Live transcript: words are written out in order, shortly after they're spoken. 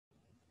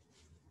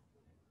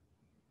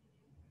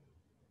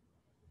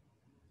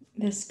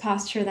This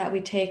posture that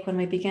we take when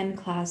we begin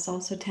class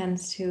also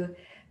tends to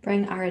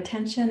bring our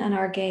attention and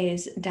our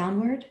gaze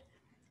downward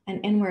and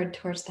inward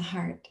towards the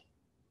heart.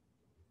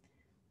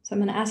 So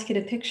I'm going to ask you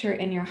to picture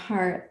in your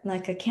heart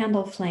like a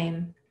candle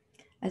flame,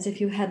 as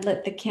if you had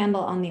lit the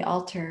candle on the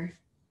altar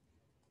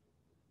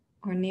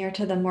or near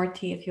to the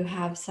Murti if you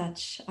have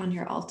such on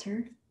your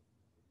altar.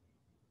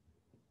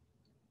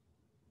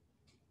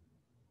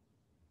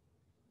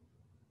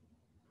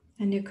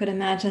 And you could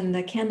imagine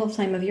the candle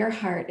flame of your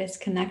heart is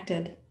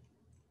connected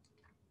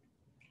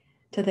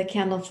to the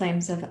candle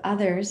flames of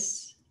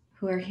others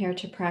who are here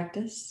to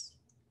practice.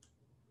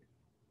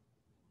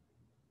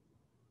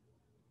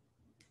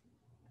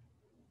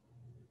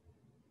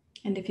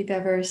 And if you've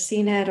ever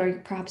seen it,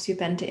 or perhaps you've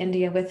been to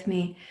India with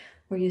me,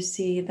 where you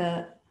see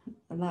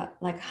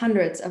like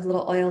hundreds of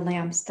little oil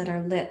lamps that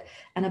are lit,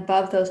 and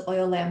above those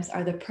oil lamps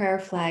are the prayer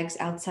flags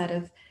outside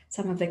of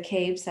some of the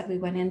caves that we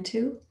went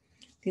into.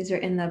 These are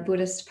in the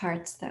Buddhist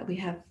parts that we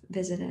have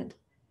visited.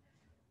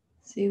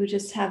 So you would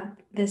just have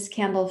this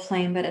candle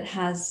flame, but it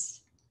has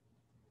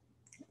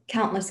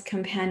countless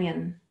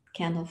companion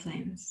candle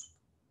flames.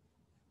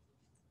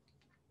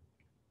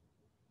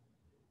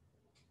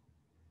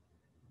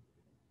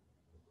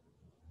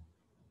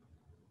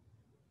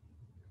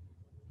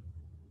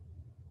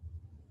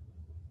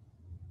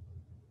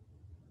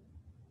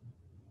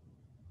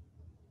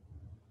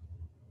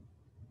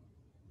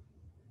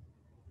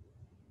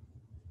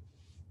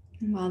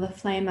 And while the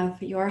flame of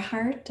your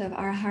heart, of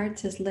our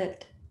hearts, is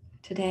lit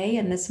today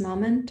in this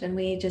moment, and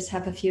we just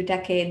have a few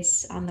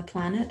decades on the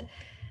planet,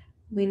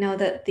 we know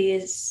that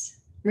these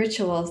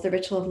rituals, the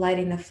ritual of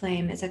lighting the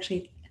flame, is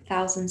actually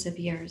thousands of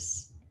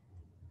years.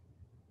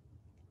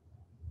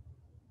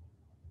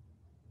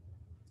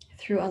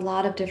 Through a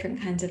lot of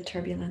different kinds of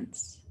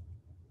turbulence.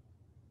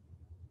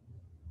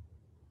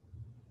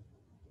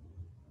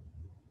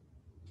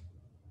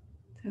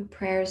 So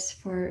prayers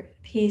for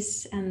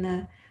peace and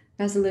the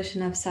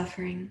resolution of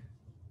suffering.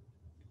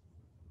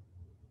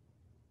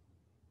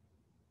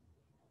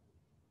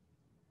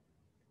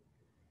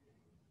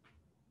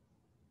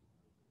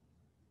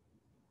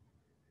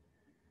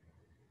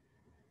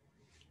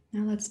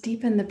 Now let's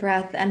deepen the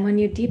breath. And when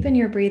you deepen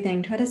your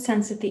breathing, try to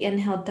sense that the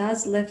inhale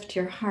does lift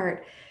your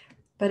heart,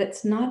 but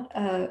it's not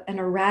an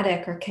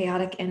erratic or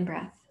chaotic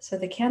in-breath. So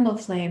the candle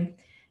flame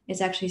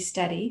is actually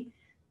steady.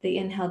 The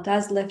inhale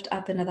does lift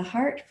up into the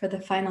heart for the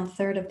final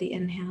third of the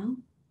inhale.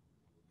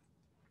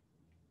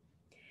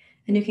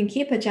 And you can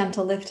keep a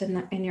gentle lift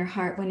in your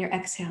heart when you're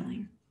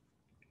exhaling.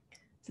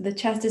 So the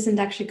chest isn't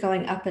actually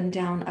going up and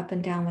down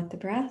with the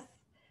breath,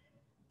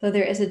 though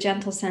there is a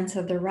gentle sense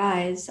of the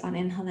rise on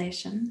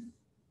inhalation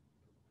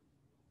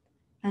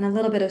and a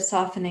little bit of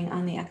softening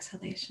on the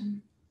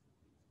exhalation.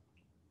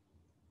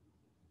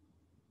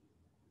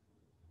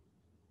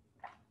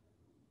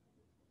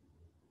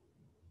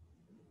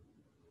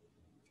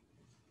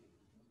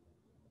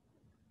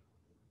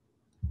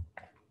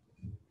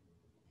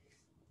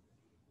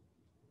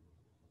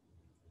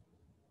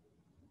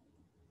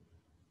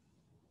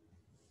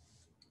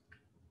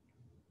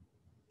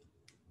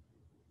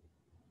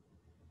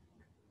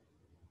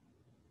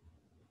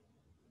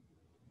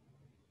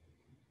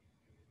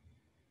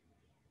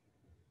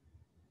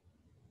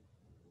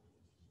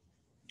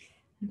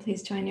 And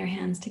please join your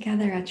hands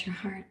together at your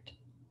heart.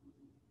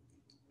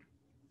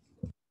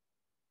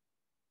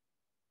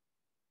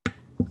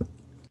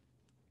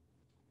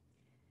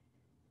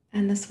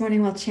 And this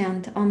morning we'll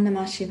chant Om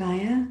Namah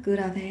Shivaya,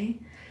 Gurave,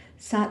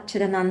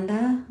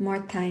 Satchitananda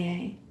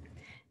Murtaye,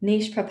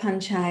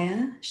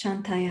 Nisprapancaya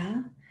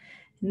Shantaya,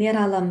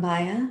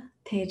 Niralambaya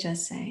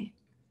Tejase.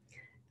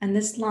 And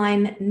this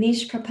line,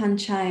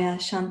 Nisprapancaya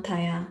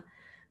Shantaya,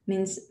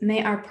 means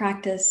may our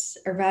practice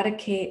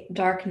eradicate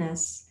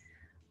darkness,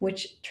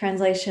 which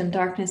translation,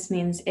 darkness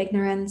means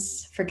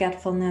ignorance,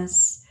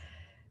 forgetfulness,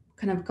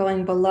 kind of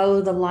going below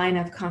the line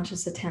of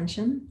conscious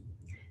attention.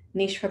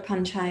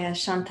 Nisprapancaya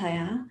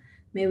Shantaya,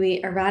 may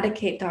we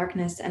eradicate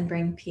darkness and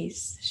bring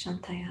peace,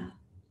 Shantaya.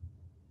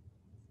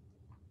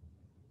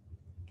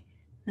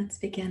 Let's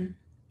begin.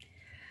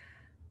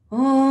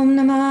 Om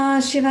Namah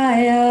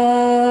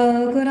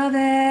Shivaya,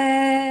 Gurave,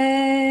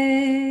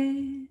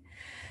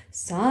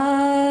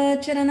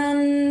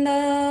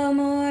 Satchitananda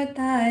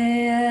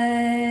Murtaye,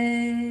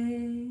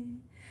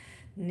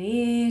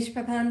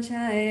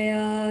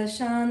 Nisprapancaya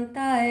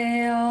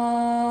Shantaya,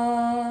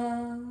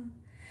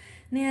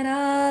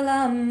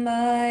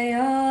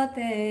 Niralambaya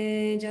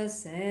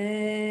Tejase.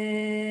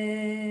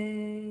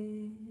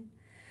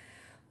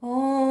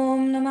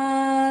 Om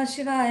Namah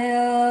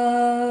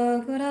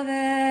Shivaya,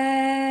 Gurave,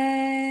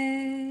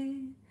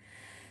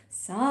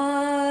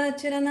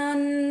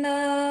 Satchitananda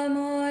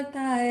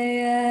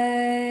Murtaye,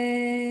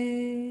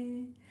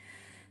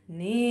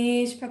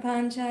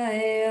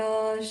 Nisprapancaya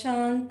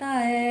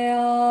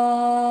Shantaya,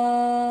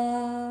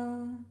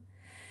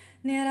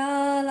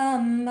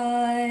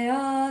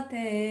 Niralambaya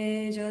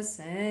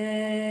Tejase.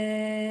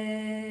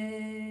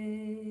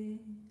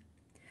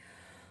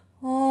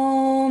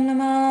 Om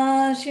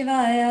Namah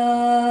Shivaya,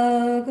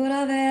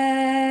 Gurave,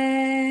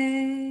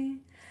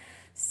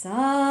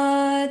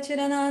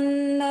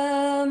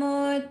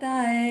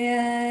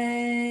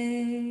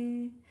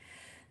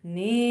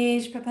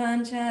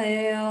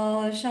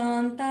 Nisprapancaya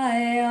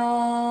Shantaya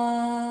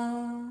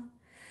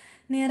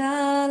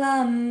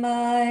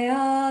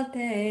Niralambaya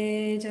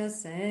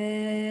Tejase.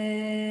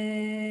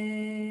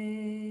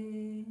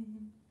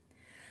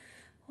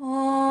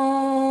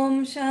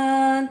 Om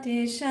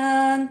Shanti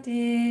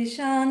Shanti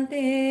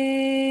Shanti.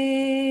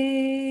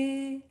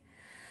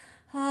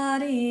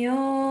 Hari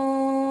Om.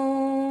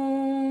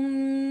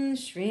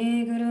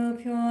 Shri Guru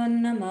Pyo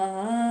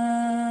Namah.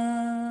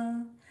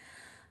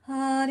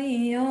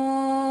 Hari Om.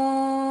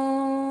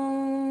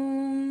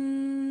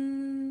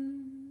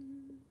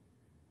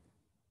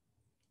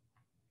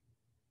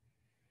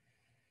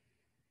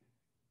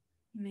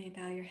 You may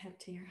bow your head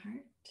to your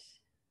heart.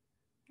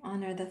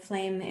 Honor the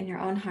flame in your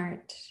own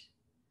heart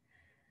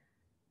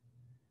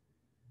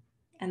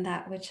and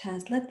that which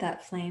has lit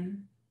that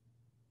flame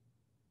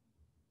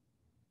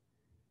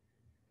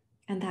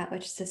and that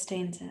which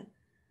sustains it.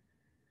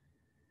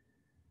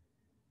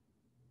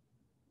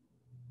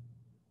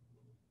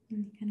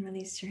 And you can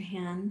release your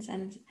hands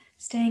and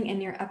staying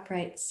in your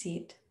upright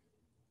seat.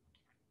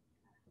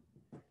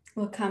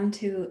 We'll come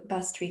to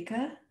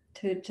bhasktrika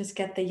to just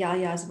get the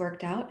yayas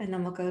worked out, and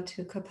then we'll go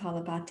to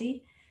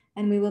kappalabhati,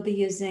 and we will be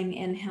using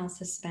inhale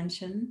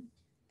suspension.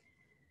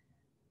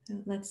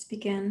 So let's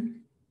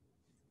begin.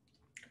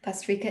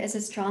 Bhasktrika is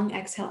a strong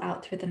exhale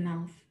out through the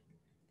mouth.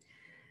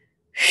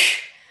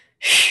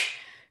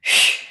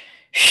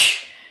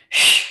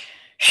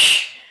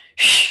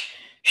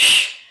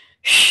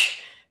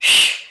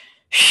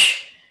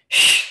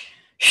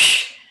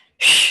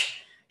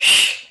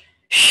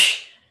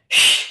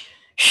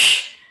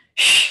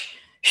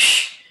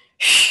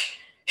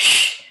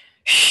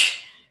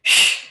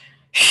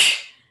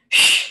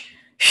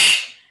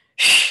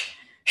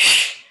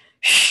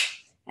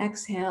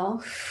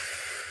 Exhale.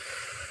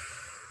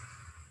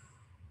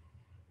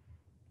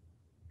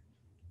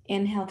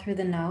 Inhale through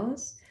the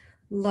nose,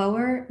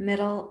 lower,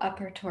 middle,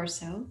 upper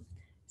torso.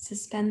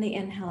 Suspend the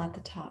inhale at the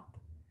top.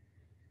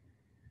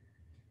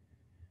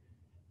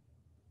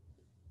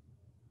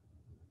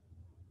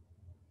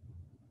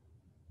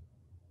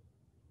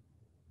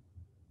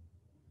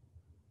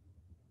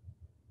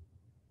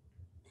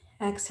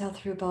 Exhale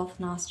through both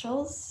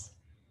nostrils.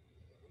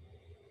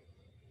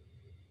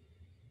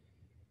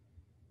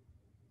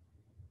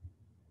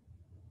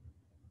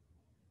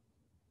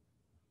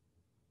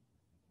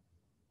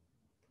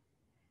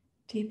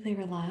 Deeply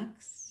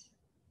relax.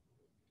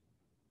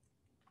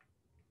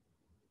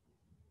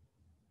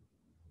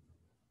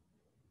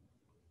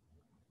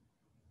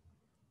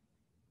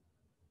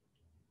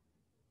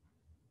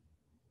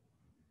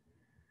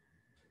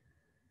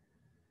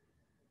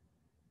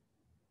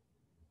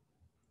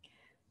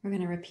 We're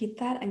going to repeat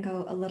that and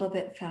go a little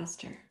bit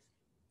faster.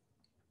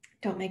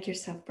 Don't make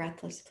yourself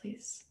breathless,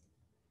 please.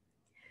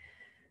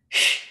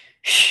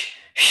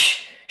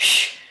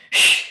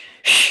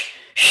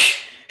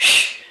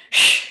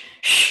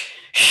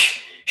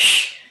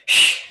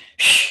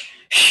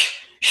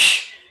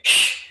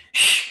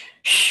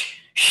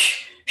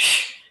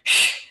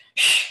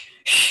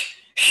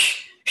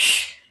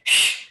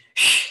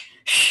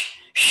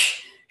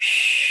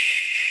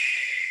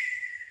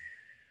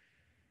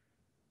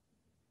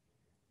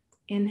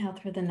 Inhale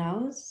through the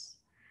nose.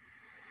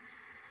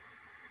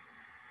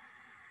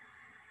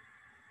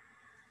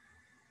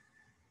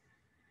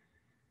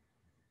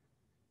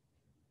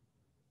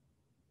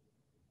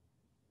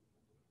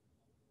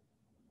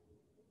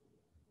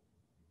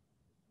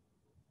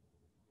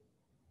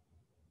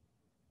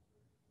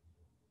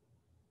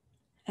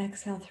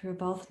 Exhale through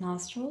both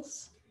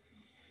nostrils.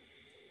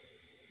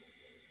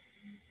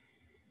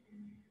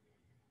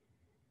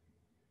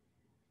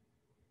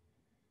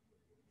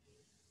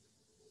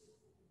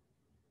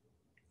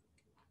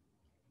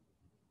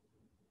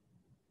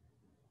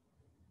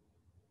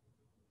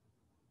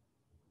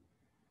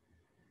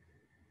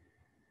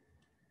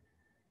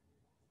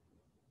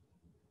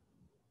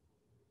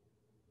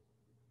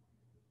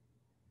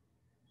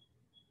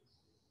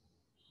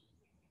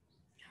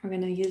 We're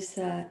going to use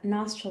the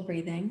nostril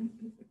breathing,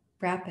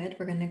 rapid.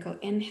 We're going to go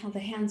inhale, the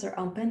hands are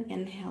open,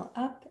 inhale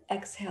up,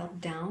 exhale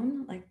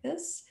down like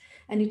this.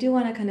 And you do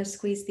want to kind of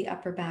squeeze the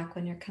upper back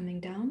when you're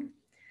coming down.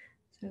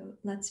 So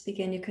let's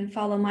begin. You can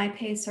follow my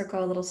pace or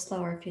go a little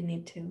slower if you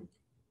need to.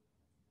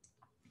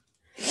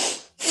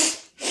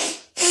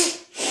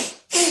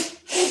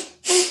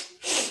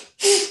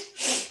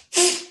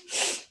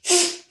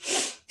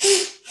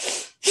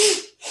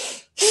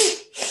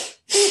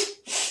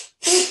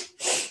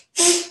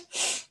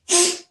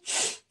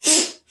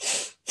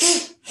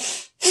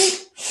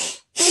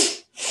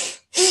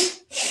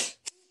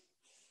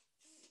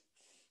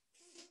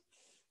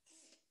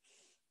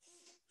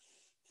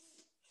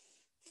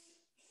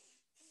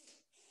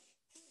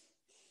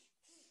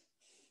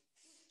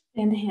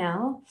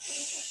 Inhale,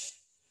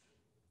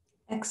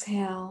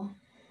 exhale.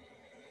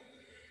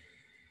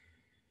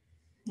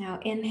 Now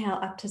inhale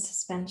up to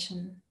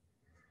suspension.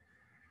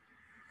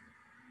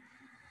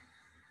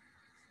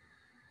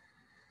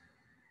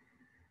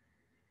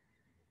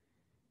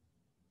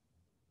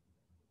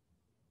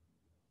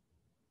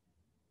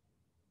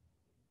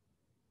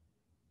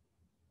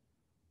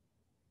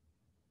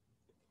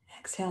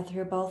 Exhale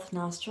through both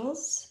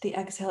nostrils. The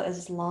exhale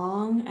is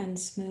long and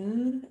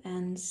smooth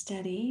and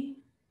steady.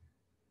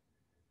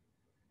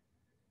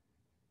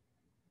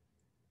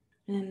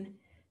 And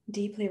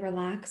deeply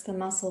relax the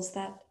muscles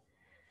that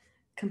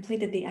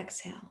completed the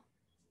exhale.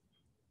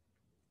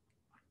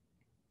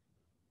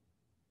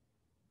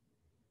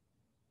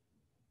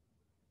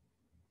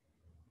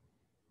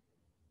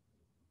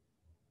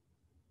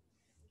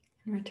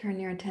 And return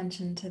your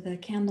attention to the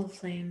candle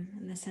flame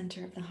in the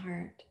center of the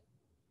heart.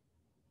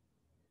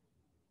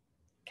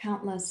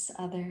 Countless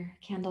other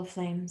candle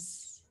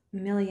flames,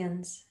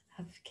 millions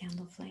of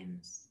candle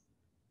flames.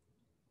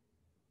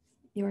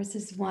 Yours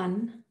is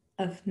one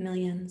of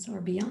millions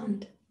or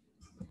beyond.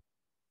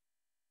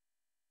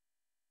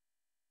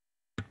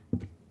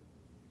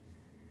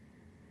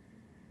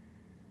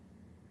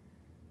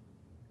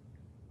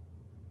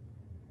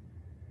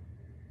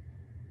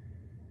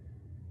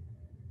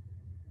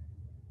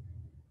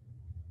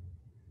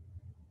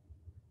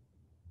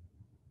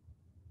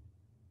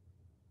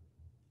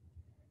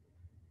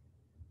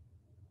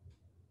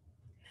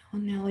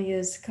 Well, now we'll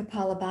use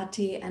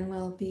kappalabhati and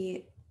we'll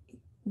be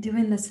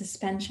doing the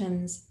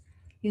suspensions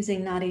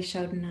using nadi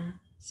shodhana.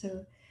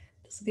 So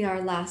this will be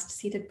our last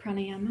seated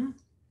pranayama.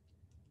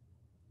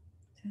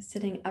 So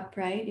sitting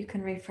upright, you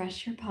can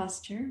refresh your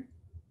posture.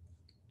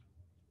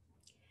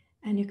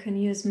 And you can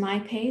use my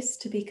pace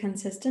to be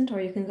consistent, or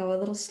you can go a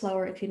little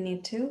slower if you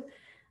need to.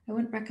 I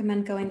wouldn't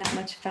recommend going that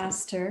much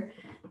faster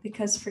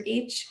because for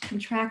each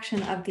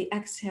contraction of the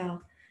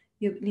exhale,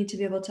 you need to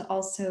be able to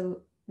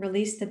also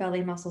release the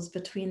belly muscles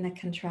between the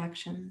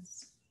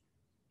contractions.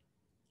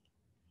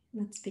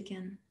 Let's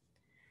begin.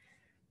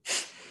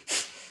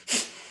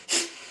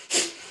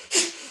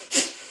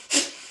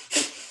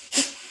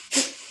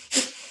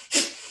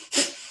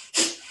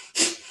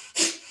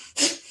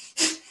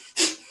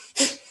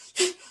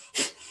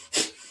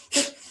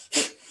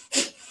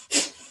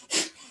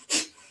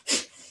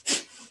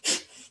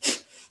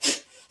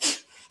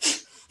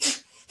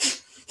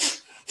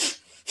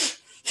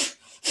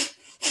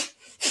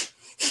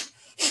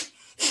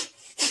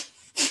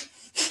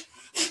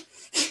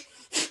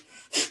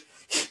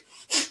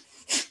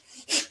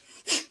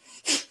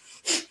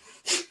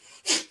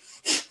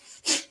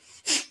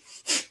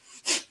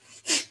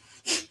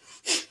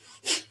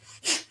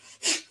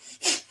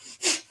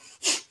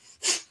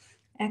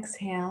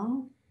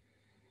 Exhale.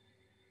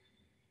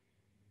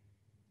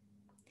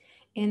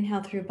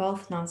 Inhale through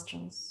both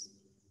nostrils.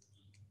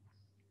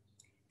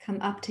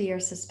 Come up to your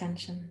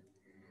suspension.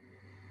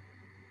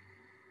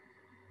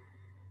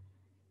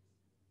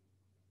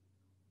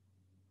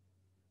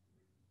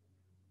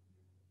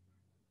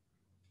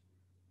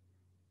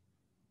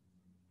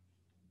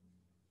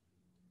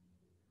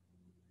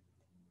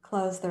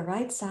 Close the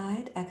right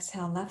side,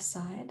 exhale left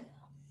side.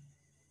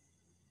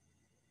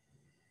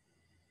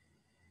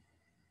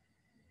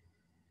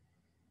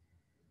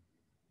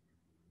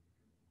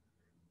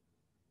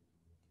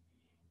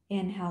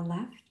 Inhale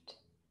left.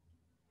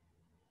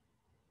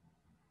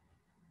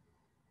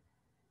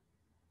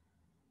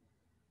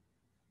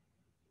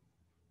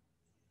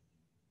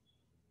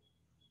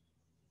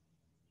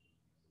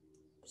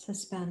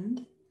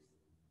 Suspend.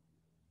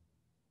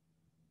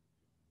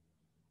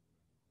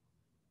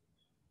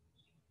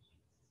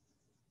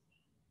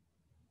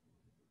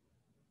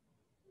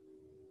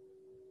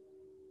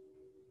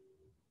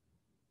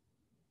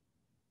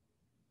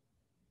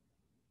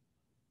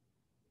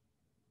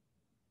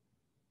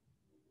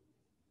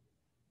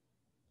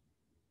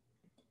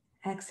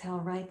 Exhale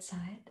right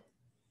side.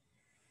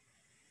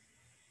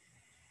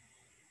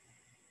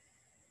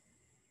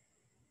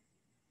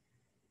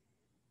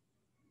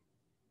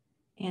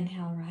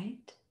 Inhale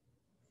right.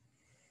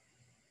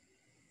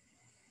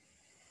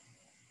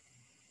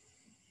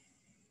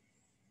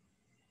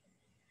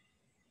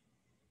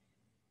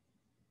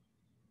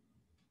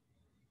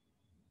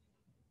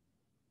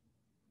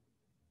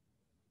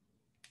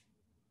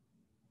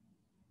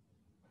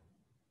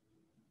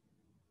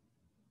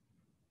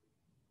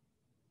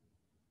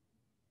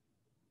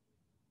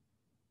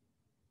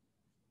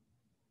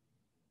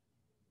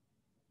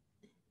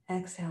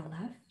 Exhale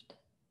left.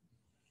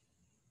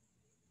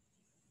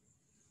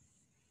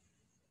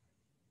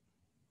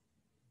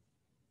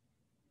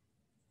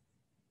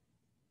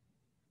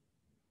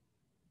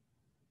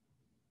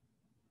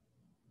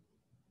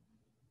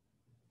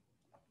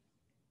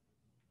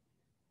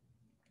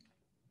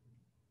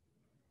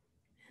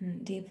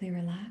 And deeply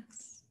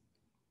relax.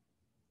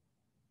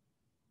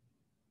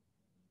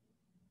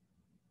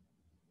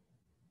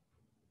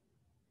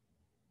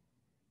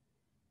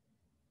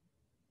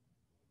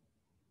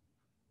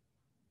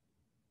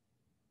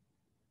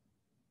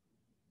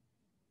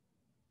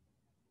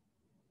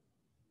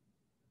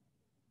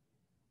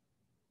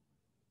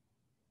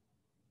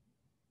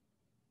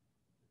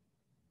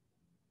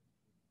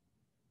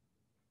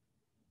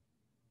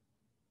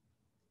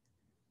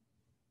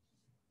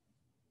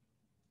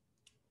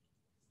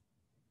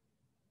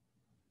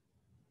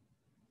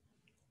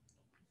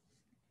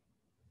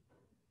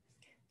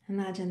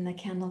 Imagine the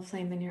candle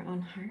flame in your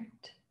own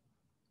heart.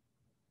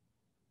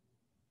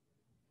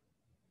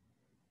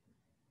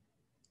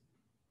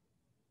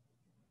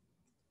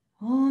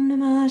 Om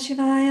Namah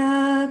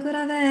Shivaya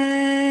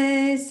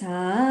Gurave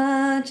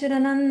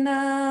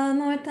Satchitananda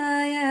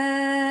Murtaye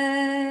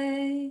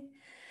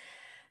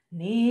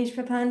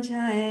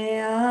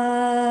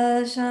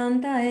Nisprapancaya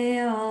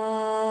Shantaya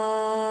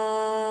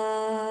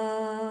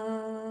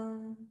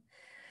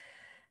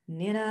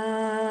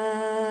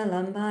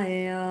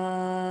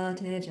Niralambaya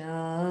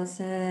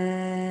Tejase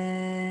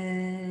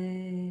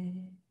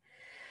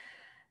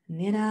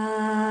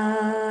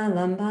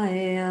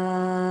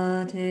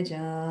Niralambaya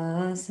Tejase.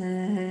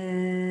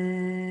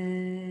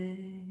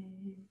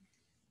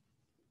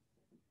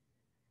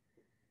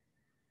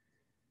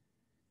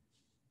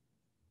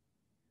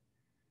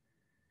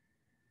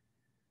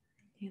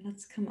 Okay,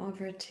 let's come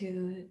over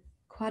to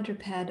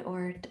quadruped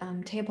or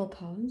table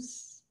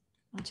pose.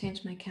 I'll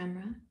change my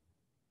camera.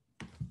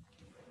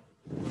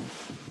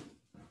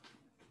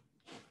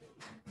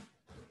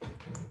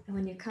 And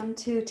when you come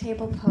to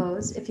table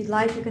pose, if you'd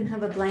like, you can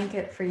have a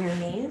blanket for your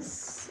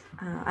knees.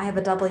 I have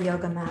a double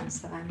yoga mat,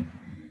 so I'm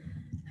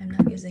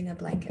not using a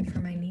blanket for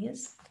my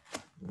knees.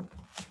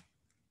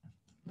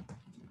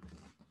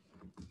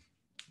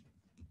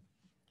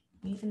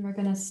 And we're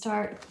going to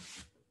start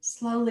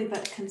slowly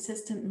but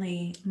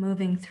consistently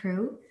moving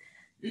through.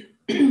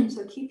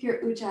 So keep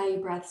your ujjayi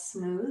breath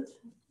smooth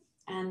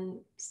and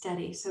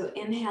steady. So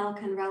inhale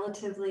can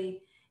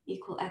relatively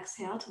equal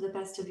exhale to the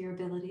best of your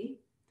ability.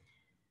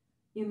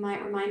 You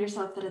might remind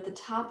yourself that at the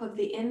top of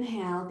the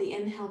inhale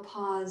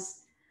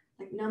pause,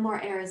 like no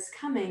more air is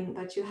coming,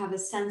 but you have a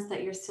sense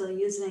that you're still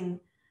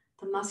using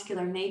the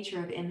muscular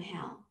nature of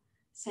inhale.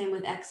 Same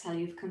with exhale.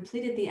 You've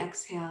completed the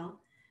exhale,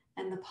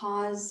 and the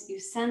pause, you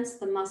sense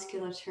the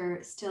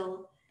musculature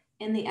still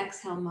in the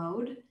exhale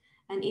mode,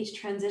 and each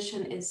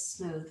transition is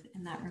smooth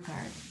in that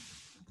regard.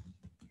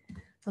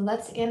 So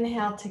let's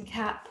inhale to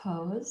cat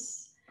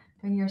pose.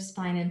 Bring your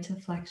spine into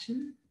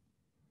flexion.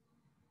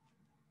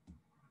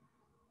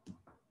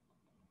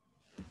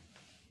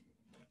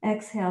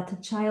 Exhale to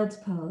child's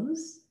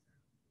pose.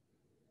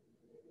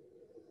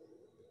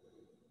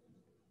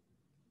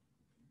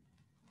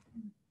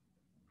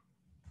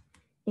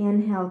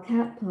 Inhale,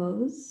 cat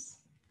pose.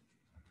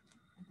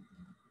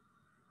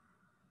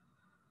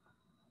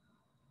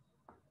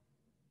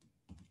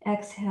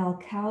 Exhale,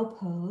 cow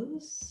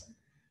pose.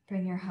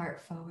 Bring your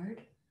heart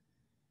forward.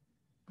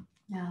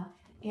 Now,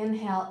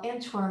 inhale,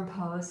 inchworm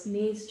pose,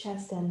 knees,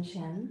 chest, and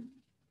chin.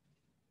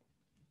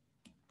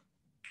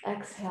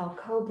 Exhale,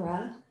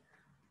 cobra.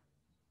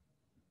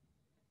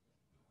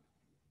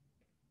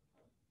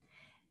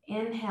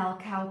 Inhale,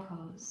 cow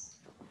pose.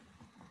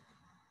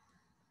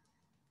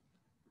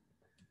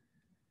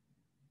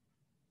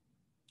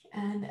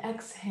 And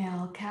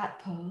exhale, cat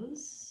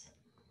pose.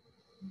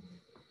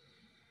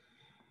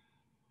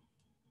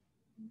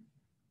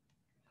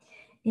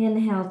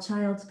 Inhale,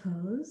 child's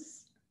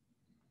pose.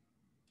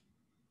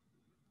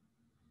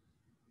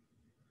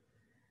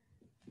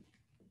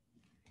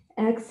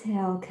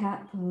 Exhale,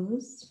 cat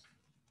pose.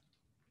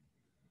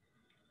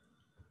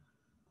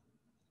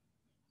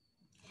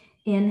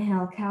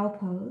 Inhale, cow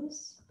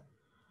pose.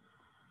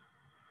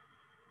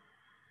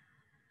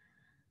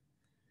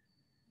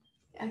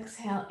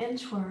 Exhale,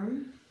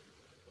 inchworm.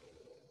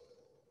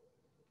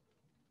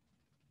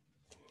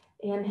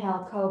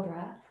 Inhale,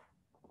 cobra.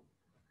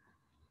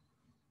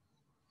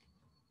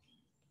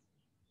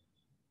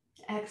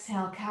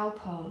 Exhale, cow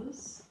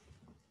pose.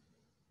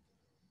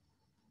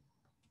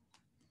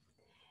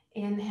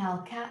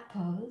 Inhale, cat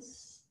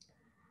pose.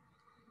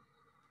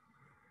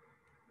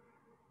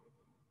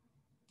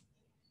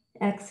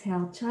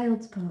 Exhale,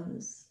 child's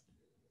pose.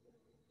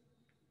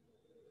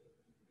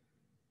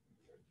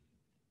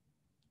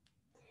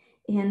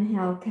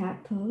 Inhale,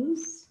 cat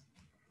pose.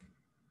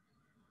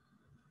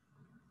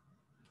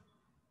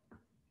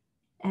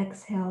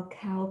 Exhale,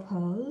 cow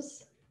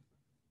pose.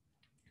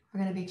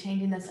 We're going to be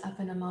changing this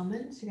up in a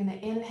moment. So you're going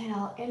to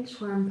inhale,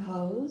 inchworm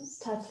pose.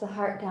 Touch the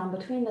heart down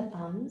between the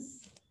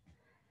thumbs.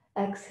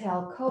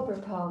 Exhale, cobra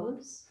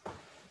pose.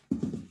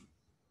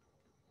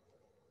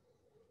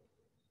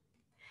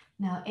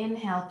 Now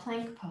inhale,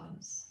 plank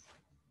pose.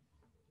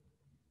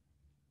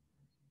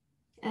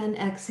 And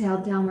exhale,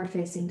 downward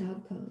facing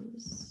dog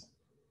pose.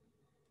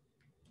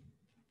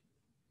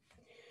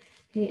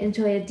 Okay,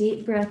 enjoy a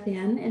deep breath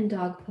in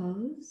dog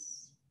pose.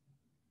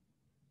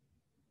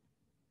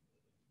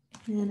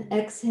 And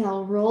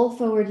exhale, roll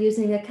forward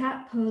using a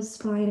cat pose,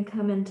 spine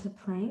come into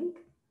plank.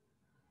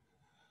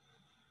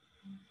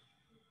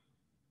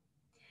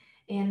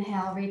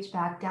 Inhale, reach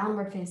back,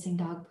 downward facing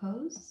dog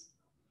pose.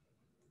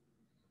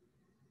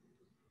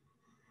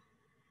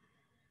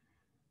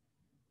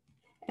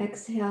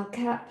 Exhale,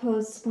 cat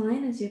pose,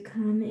 spine as you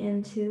come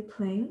into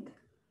plank.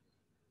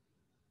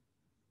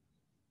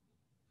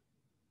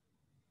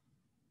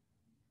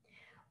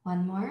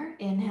 One more.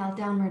 Inhale,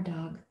 downward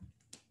dog.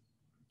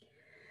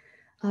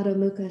 Adho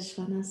Mukha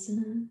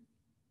Svanasana.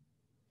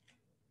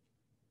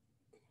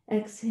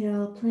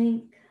 Exhale,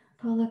 plank,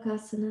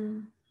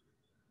 palakasana.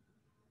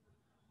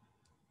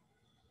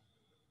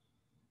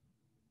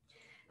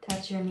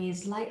 Touch your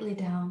knees lightly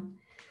down.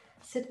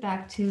 Sit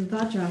back to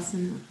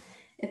Vajrasana.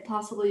 If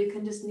possible, you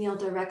can just kneel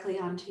directly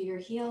onto your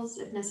heels.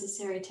 If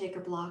necessary, take a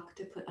block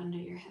to put under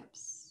your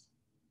hips.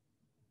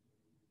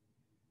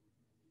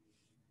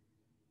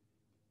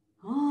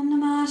 Om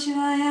Namah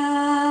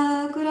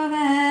Shivaya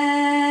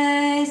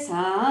Gurave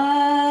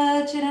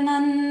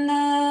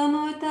Satchitananda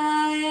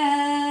Murtaye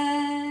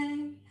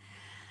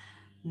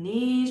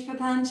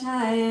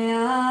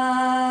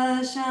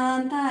Nisprapancaya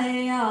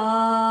Shantaya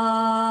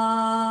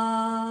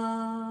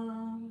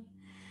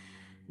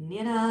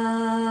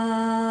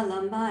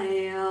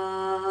Niralambaya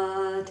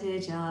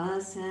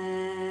Tejase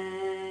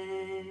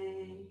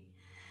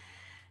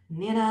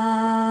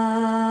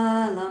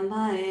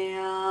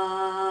Niralambaya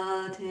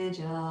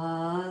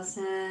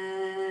Tejase.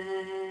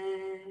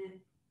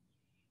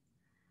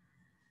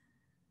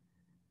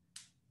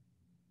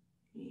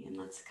 And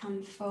let's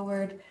come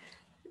forward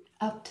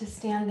up to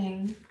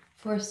standing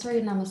for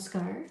Surya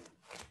Namaskar.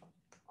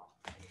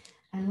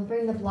 And we'll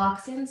bring the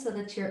blocks in so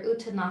that your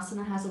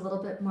Uttanasana has a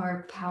little bit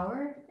more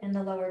power in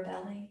the lower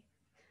belly.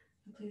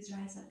 Please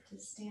rise up to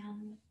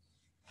stand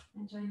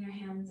and join your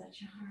hands at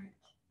your heart.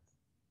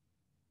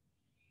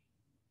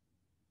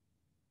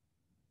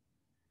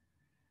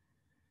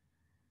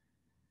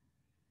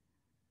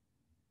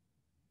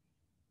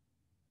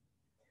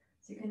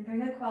 So you can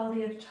bring a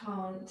quality of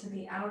tone to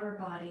the outer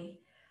body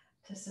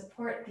to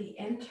support the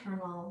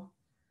internal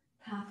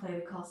pathway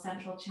we call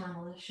central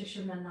channel, the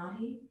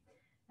Sushumna.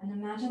 And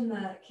imagine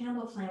the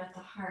candle flame at the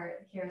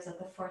heart here is at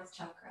the 4th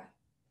chakra.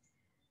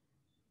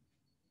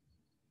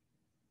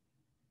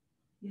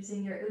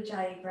 Using your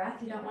Ujjayi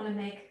breath, you don't want to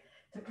make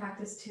the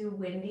practice too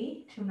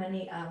windy, too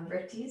many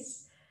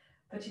vrittis,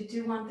 but you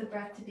do want the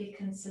breath to be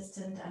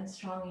consistent and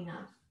strong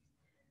enough.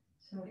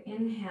 So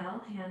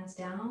inhale, hands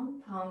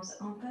down, palms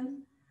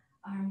open,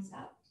 arms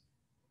up.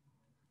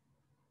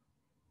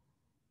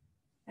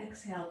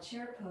 Exhale,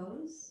 chair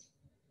pose.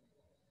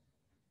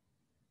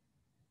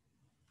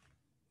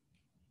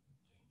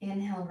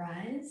 Inhale,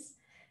 rise.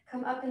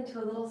 Come up into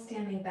a little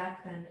standing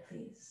back bend,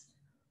 please.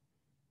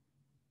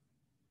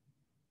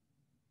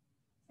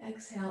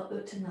 Exhale,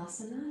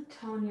 Uttanasana.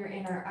 Tone your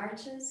inner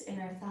arches,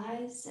 inner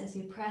thighs as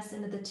you press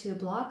into the 2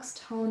 blocks.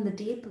 Tone the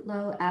deep,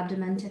 low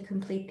abdomen to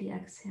complete the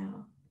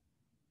exhale.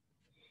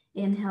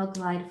 Inhale,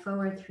 glide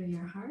forward through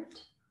your heart.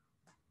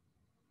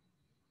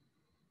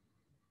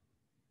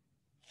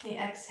 The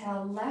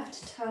exhale,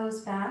 left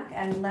toes back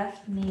and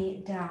left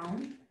knee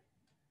down.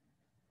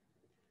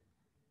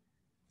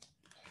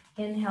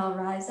 Inhale,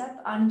 rise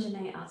up,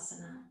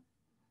 anjaneyasana.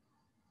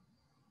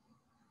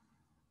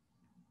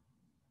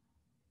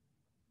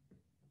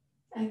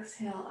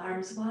 Exhale,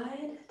 arms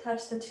wide.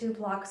 Touch the 2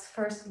 blocks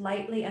first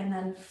lightly and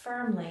then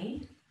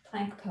firmly.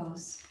 Plank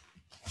pose.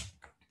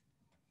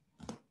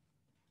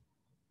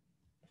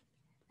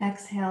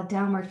 Exhale,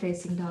 downward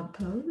facing dog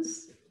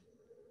pose.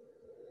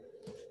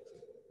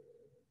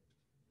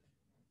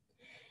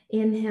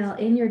 Inhale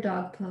in your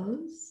dog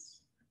pose.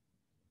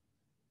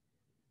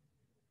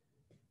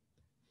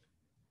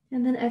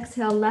 And then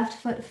exhale,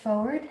 left foot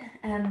forward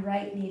and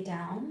right knee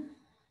down.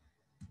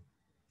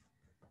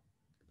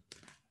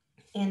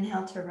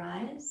 Inhale to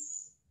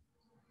rise.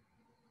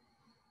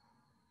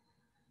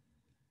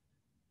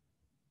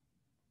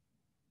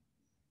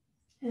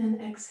 And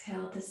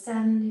exhale,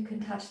 descend. You can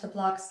touch the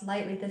blocks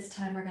lightly. This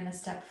time we're going to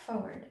step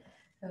forward.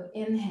 So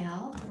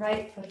inhale,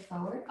 right foot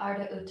forward,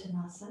 Ardha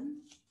Uttanasana.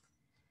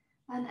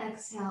 And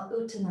exhale,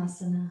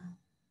 Uttanasana.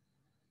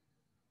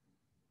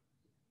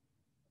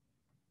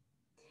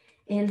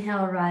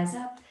 Inhale, rise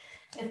up.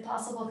 If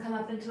possible, come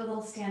up into a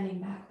little standing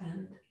back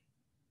bend.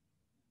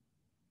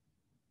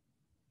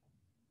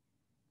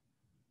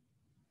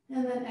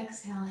 And then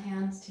exhale,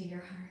 hands to your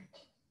heart.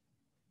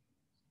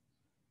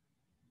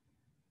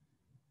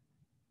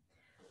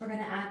 We're going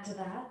to add to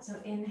that.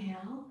 So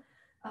inhale,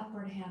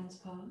 upward hands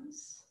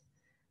pose.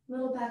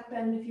 Little back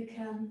bend if you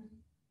can.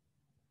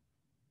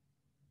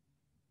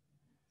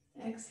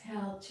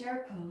 Exhale,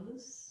 chair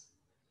pose.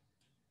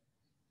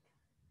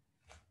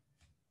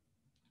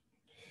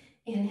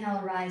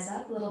 Inhale, rise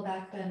up, little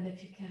back bend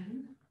if you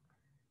can.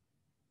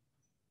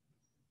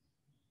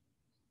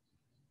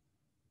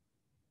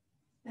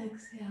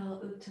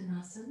 Exhale,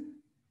 Uttanasana.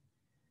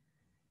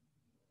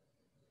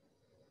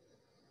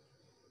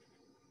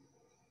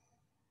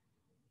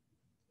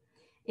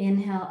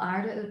 Inhale,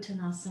 Ardha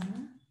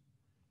Uttanasana.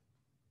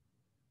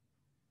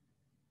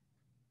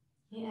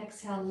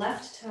 Exhale,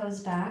 left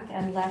toes back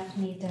and left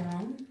knee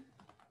down.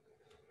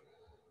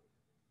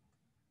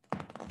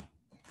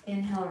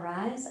 Inhale,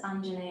 rise,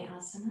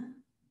 anjaneyasana.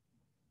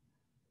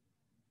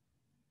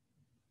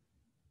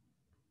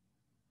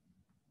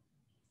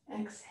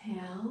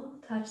 Exhale,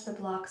 touch the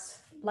blocks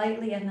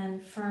lightly and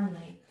then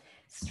firmly.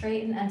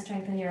 Straighten and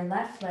strengthen your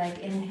left leg,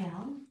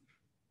 inhale.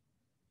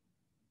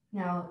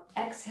 Now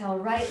exhale,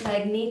 right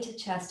leg knee to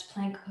chest,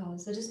 plank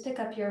pose. So just pick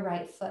up your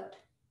right foot.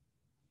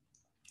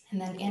 And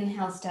then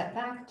inhale, step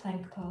back,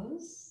 plank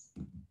pose.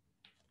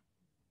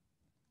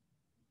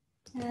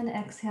 And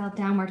exhale,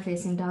 downward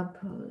facing dog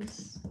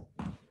pose.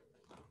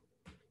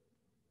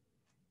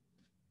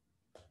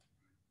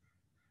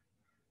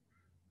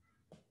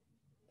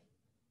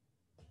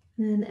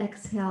 And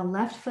exhale,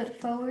 left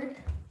foot forward,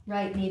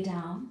 right knee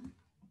down.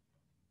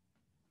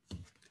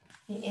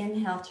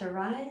 Inhale to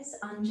rise,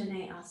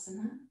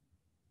 anjaneyasana.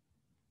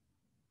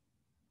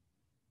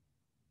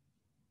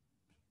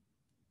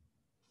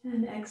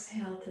 And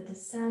exhale to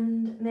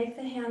descend. Make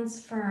the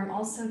hands firm.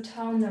 Also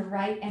tone the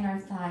right inner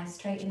thigh.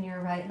 Straighten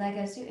your right leg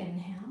as you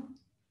inhale.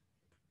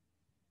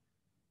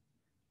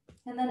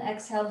 And then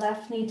exhale,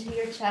 left knee to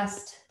your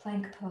chest,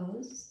 plank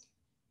pose.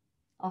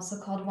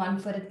 Also called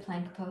one-footed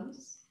plank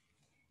pose.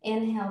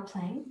 Inhale,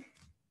 plank.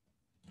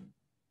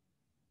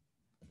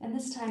 And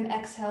this time,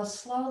 exhale,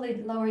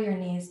 slowly lower your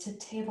knees to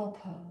table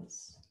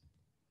pose.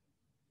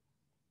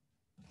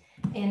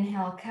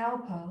 Inhale,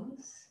 cow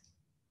pose.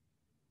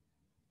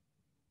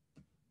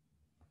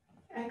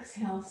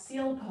 Exhale,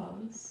 seal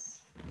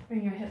pose.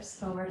 Bring your hips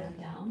forward and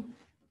down.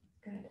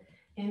 Good.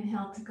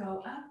 Inhale to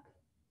go up.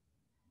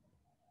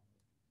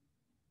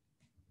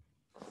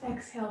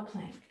 Exhale,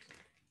 plank.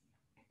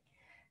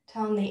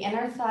 Tone the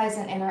inner thighs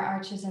and inner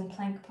arches in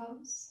plank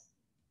pose.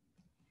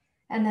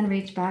 And then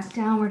reach back,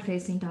 downward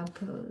facing dog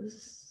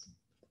pose.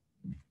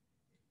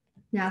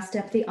 Now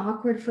step the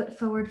awkward foot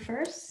forward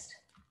first.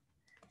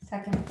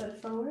 Second foot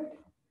forward.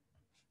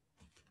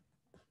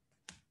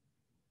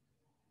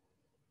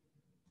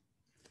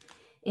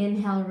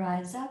 Inhale,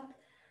 rise up.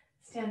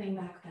 Standing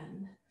back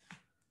bend.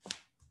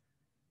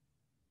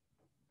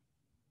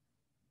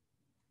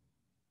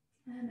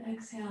 And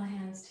exhale,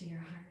 hands to your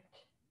heart.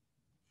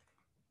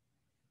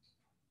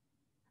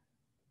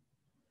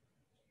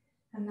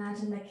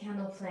 Imagine the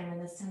candle flame in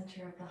the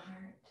center of the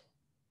heart.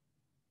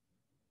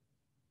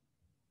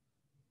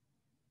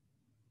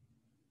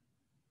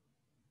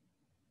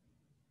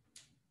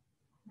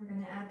 We're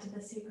going to add to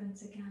the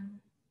sequence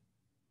again.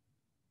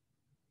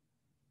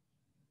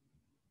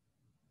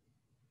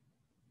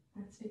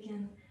 Let's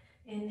begin.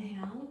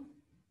 Inhale.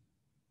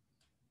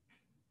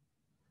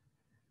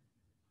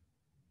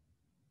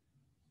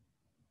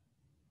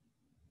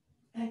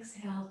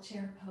 Exhale,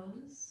 chair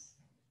pose.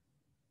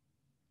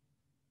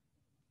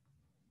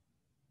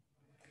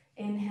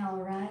 Inhale,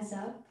 rise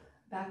up,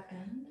 back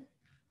bend.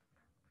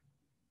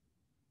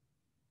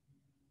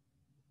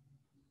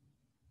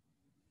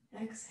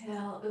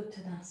 Exhale,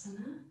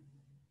 Ustrasana.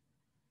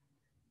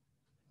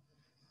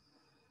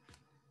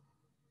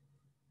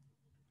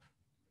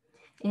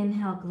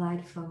 Inhale,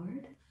 glide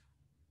forward.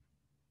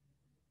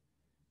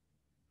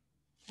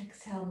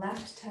 Exhale,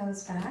 left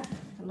toes back,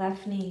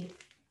 left knee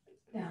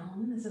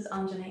down. This is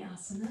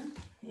anjaneyasana.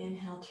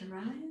 Inhale to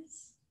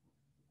rise.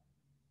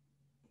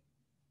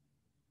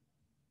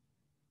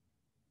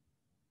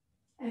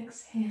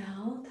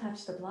 Exhale,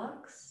 touch the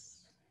blocks.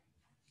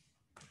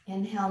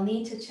 Inhale,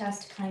 knee to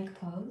chest plank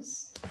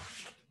pose.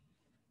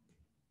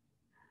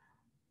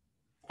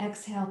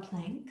 Exhale,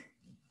 plank.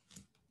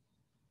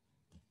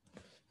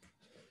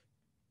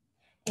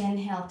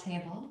 Inhale,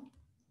 table.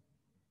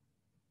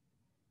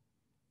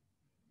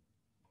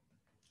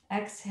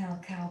 Exhale,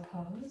 cow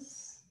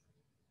pose.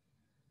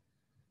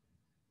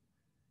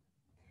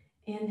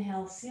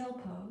 Inhale, seal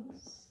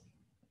pose.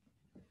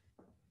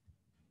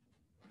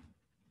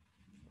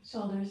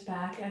 Shoulders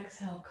back,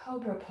 exhale,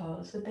 cobra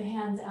pose with the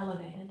hands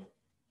elevated.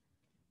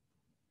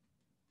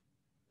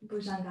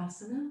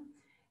 Bhujangasana.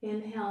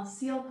 Inhale,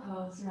 seal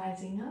pose,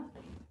 rising up.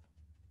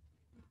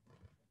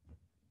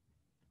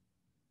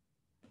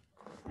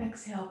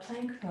 Exhale,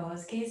 plank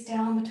pose. Gaze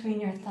down between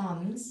your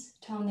thumbs.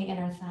 Tone the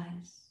inner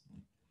thighs.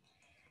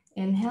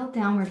 Inhale,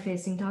 downward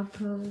facing dog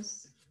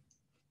pose.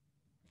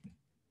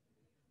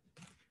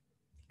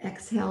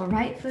 Exhale,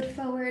 right foot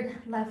forward,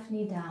 left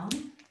knee down.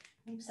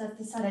 Oops, that's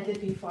the side I did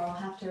before. I'll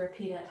have to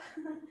repeat it.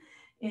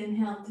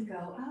 Inhale to go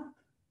up.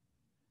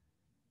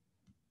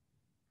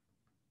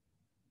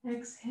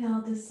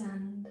 Exhale,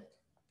 descend.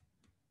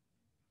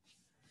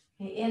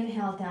 Okay,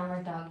 inhale,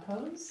 downward dog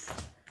pose.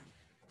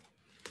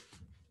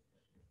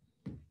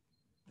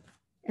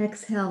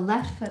 Exhale,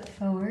 left foot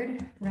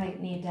forward, right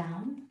knee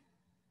down.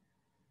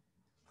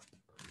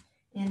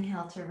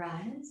 Inhale to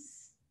rise.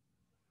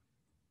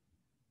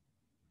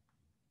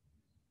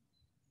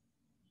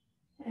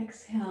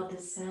 Exhale,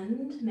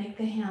 descend. Make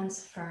the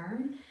hands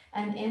firm.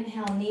 And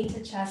inhale, knee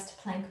to chest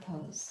plank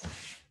pose.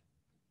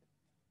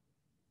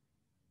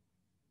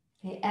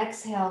 Okay,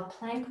 exhale,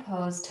 plank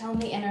pose. Tone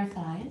the inner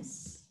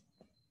thighs.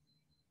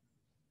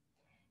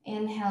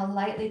 Inhale,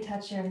 lightly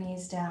touch your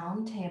knees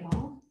down,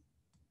 table.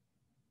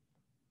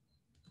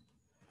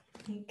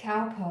 Okay,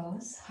 cow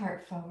pose,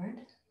 heart forward.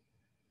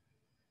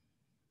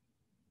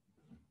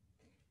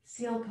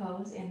 Seal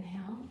pose,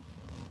 inhale.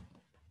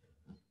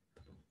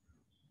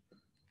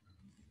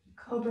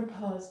 Cobra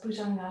pose,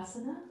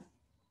 Bhujangasana.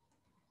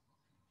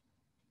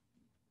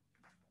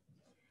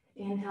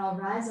 Inhale,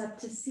 rise up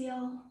to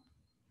seal.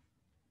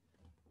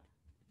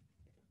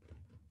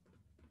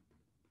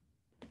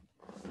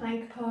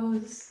 Plank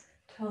pose,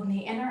 tone the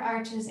inner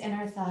arches,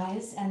 inner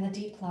thighs, and the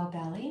deep low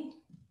belly.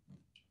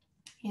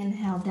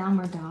 Inhale,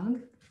 downward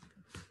dog.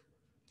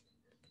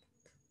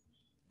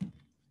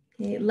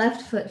 Okay,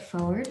 left foot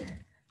forward,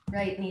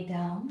 right knee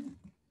down.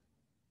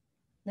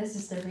 This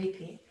is the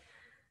repeat.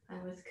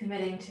 I was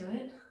committing to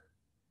it.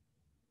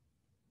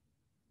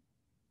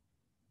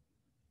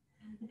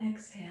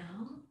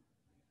 Exhale.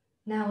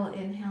 Now we'll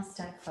inhale,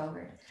 step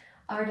forward.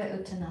 Ardha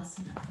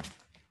Uttanasana.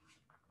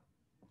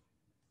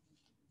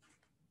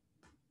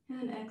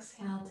 And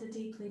exhale to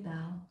deeply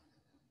bow.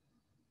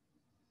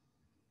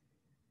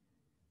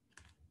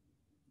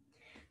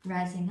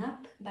 Rising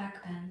up,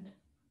 back bend.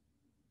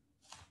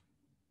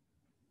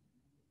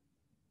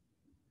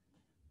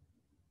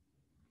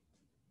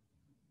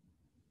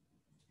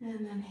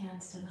 And then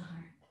hands to the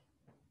heart.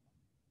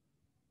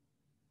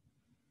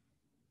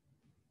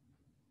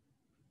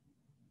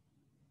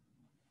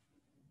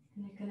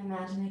 And you can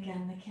imagine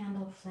again the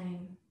candle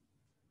flame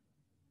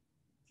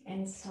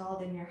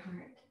installed in your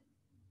heart.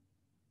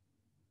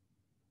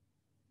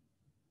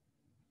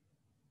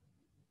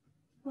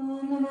 Om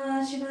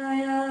Namah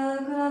Shivaya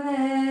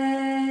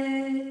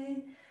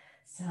Gurave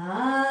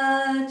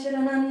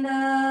Satchitananda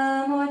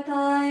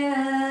Murtaye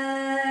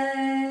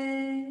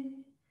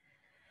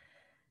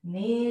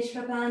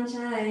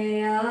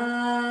Nisprapancaya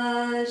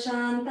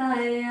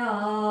Shantaya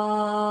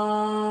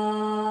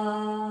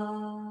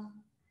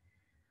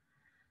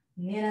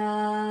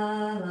Niralambaya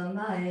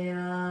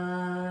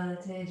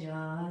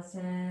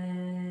Tejase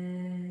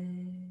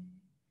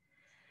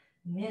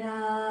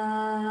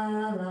Niralambaya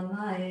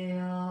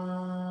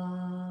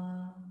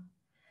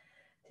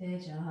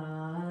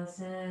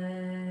Tejase.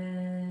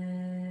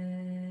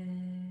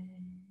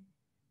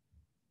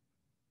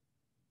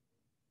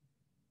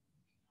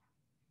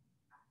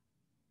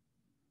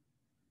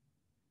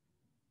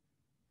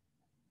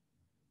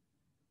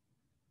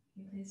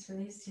 Please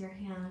release your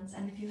hands,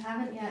 and if you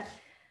haven't yet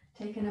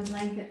taken a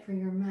blanket for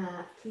your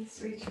mat, please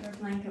reach for a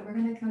blanket. We're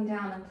going to come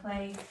down and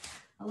play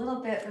a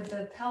little bit with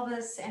the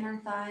pelvis, inner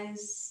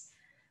thighs.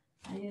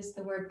 I used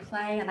the word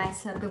play and I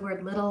said the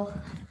word little.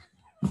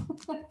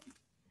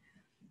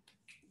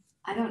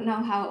 I don't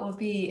know how it will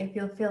be if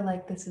you'll feel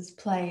like this is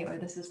play or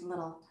this is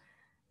little,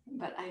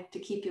 but I have to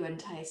keep you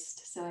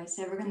enticed. So I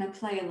say we're going to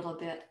play a little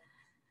bit.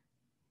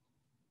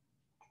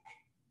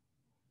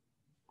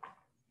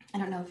 I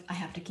don't know if I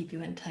have to keep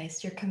you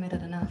enticed. You're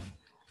committed enough.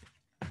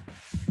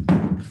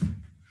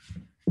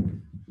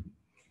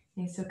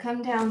 Okay, so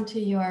come down to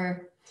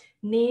your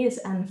knees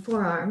and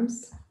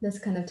forearms, this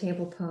kind of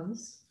table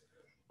pose,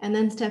 and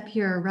then step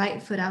your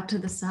right foot out to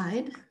the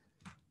side.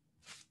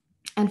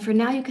 And for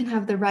now, you can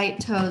have the right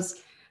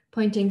toes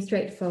pointing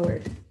straight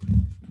forward.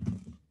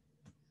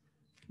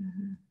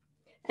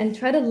 And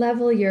try to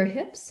level your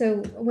hips.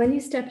 So when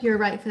you step your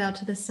right foot out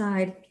to the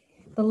side,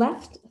 the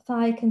left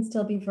thigh can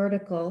still be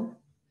vertical.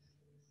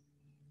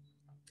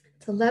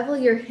 To level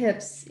your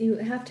hips, you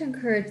have to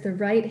encourage the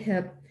right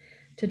hip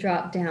to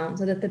drop down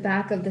so that the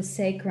back of the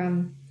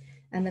sacrum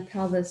and the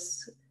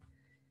pelvis,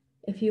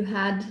 if you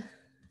had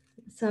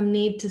some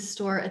need to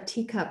store a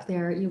teacup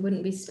there, you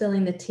wouldn't be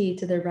spilling the tea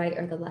to the right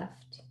or the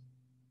left.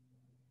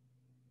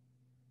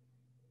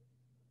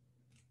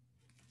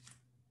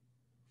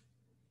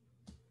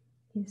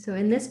 Okay, so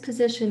in this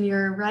position,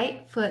 your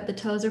right foot, the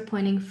toes are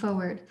pointing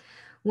forward.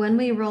 When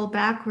we roll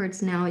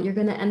backwards now, you're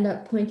going to end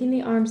up pointing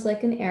the arms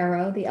like an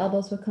arrow. The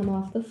elbows will come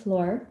off the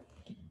floor,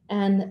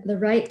 and the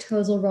right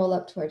toes will roll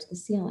up towards the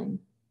ceiling.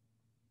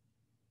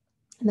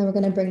 And then we're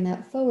going to bring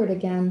that forward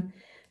again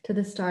to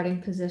the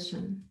starting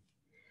position.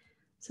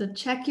 So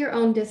check your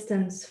own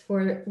distance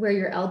for where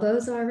your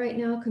elbows are right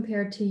now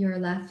compared to your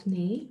left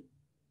knee.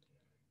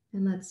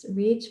 And let's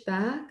reach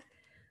back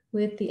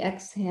with the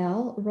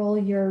exhale. Roll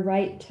your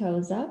right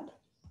toes up.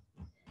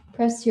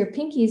 Press your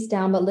pinkies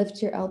down, but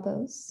lift your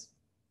elbows.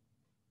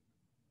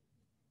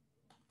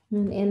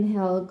 And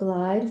inhale,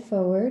 glide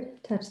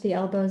forward, touch the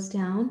elbows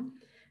down.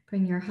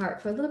 Bring your heart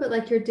for a little bit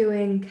like you're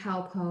doing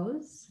cow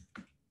pose.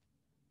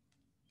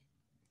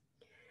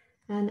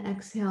 And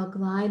exhale,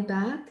 glide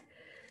back,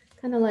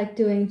 kind of like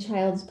doing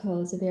child's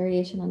pose, a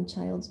variation on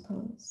child's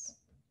pose.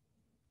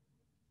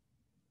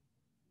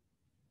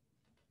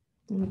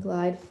 And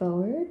glide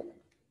forward.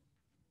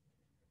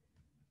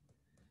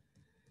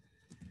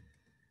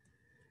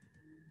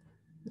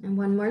 And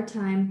one more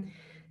time,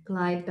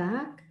 glide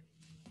back.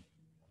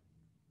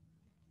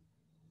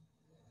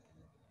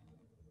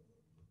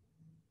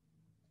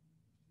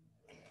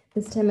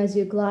 This time as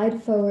you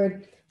glide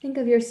forward, think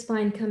of your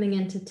spine coming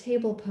into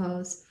table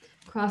pose.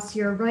 Cross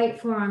your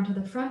right forearm to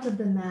the front of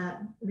the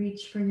mat,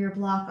 reach for your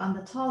block on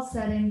the tall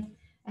setting,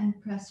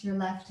 and press your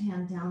left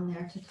hand down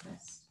there to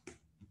twist.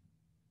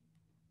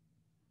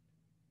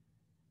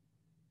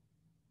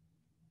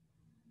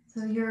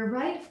 So your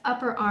right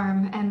upper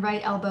arm and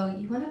right elbow,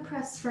 you want to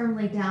press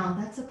firmly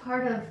down. That's a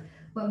part of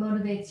what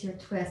motivates your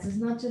twist. It's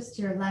not just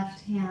your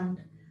left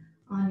hand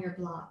on your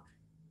block.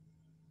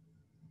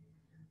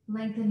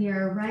 Lengthen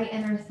your right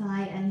inner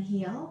thigh and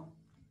heel.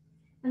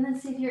 And then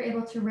see if you're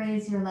able to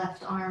raise your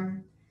left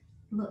arm,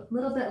 a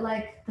little bit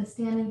like the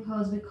standing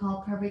pose we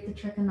call Parigasana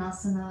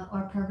Trikonasana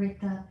or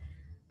Parigasana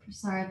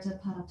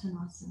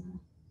Parsvakonasana.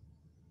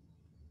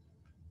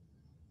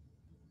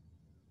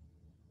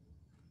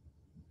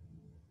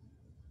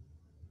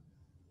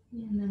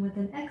 And then with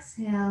an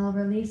exhale,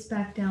 release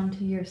back down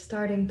to your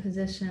starting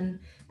position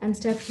and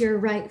step your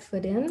right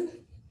foot in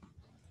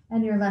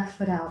and your left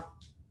foot out.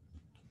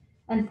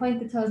 and point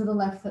the toes of the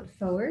left foot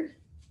forward.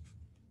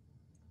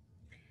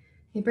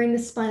 You bring the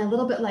spine a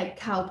little bit like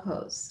cow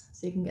pose,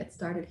 so you can get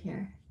started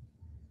here.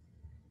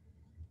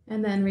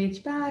 And then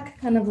reach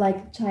back, kind of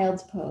like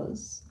child's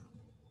pose.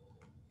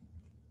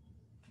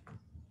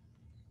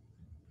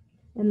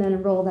 And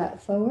then roll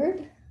that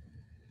forward.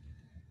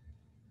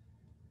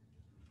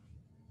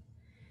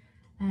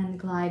 And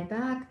glide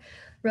back.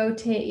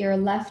 Rotate your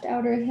left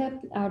outer hip,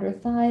 outer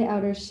thigh,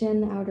 outer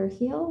shin, outer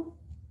heel.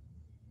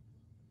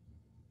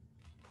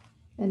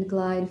 And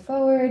glide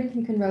forward.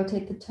 You can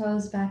rotate the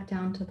toes back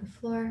down to the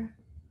floor.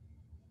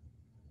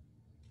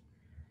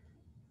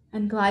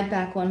 And glide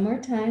back one more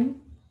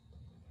time.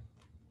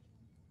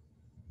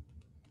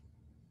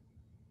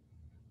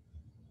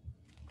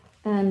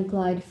 And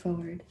glide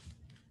forward.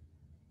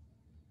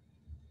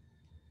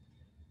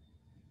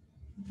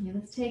 Okay,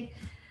 let's take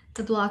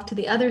the block to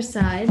the other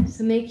side.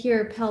 So make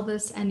your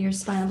pelvis and your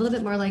spine a little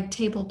bit more like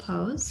table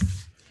pose.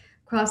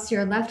 Cross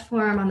your left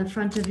forearm on the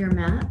front of your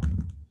mat.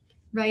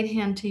 Right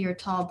hand to your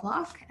tall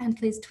block, and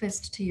please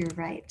twist to your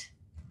right.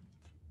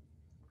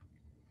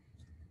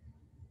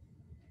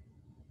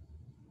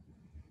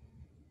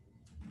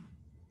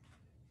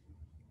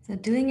 So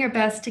doing your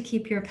best to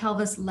keep your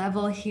pelvis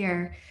level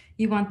here.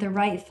 You want the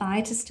right thigh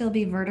to still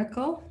be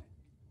vertical.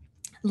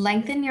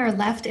 Lengthen your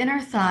left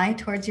inner thigh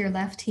towards your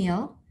left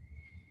heel.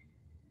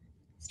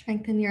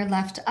 Strengthen your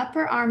left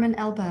upper arm and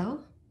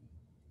elbow.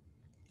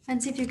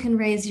 And see if you can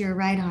raise your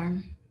right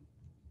arm.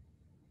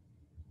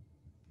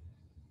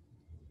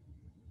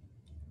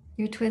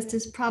 Your twist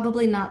is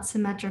probably not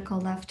symmetrical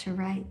left to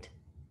right.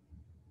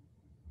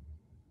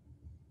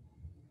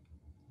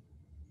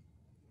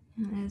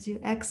 As you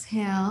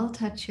exhale,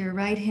 touch your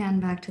right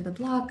hand back to the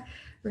block,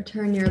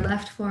 return your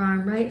left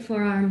forearm, right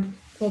forearm,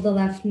 pull the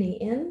left knee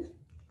in,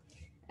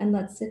 and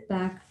let's sit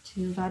back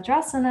to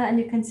Vajrasana, and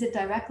you can sit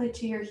directly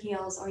to your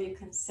heels, or you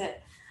can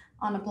sit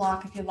on a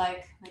block if you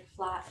like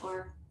flat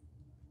or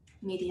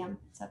medium.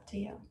 It's up to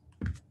you.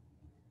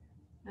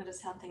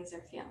 Notice how things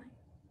are feeling.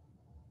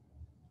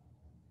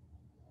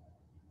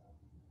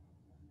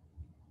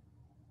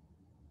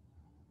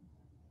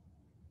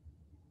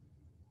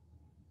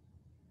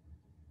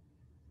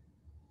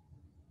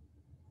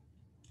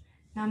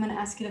 Now I'm going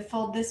to ask you to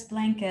fold this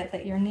blanket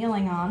that you're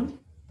kneeling on.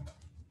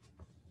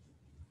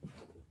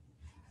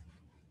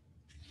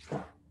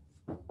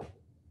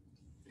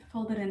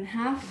 Fold it in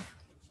half,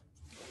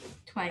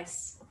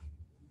 twice.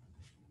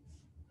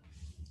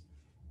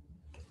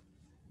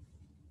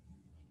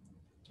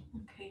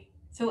 Okay,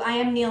 so I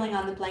am kneeling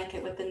on the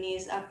blanket with the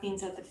knees up,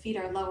 means that the feet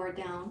are lower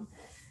down,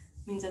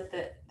 means that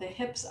the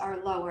hips are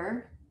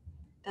lower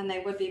than they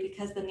would be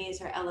because the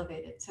knees are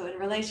elevated. So in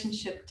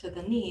relationship to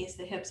the knees,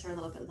 the hips are a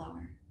little bit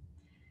lower.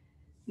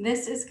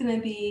 This is going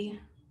to be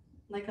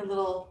like a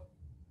little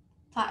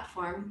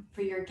platform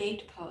for your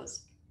gate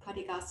pose,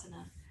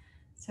 parigasana.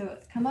 So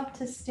come up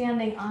to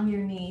standing on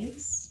your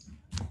knees.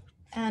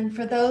 And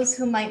for those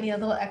who might need a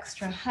little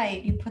extra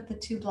height, you put the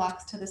two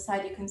blocks to the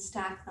side. You can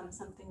stack them,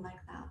 something like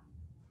that.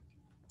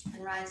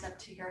 And rise up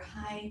to your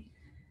high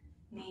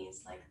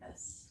knees like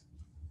this.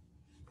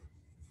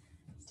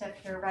 Step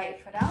your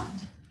right foot out.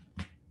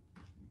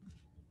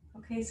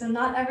 Okay, so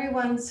not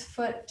everyone's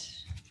foot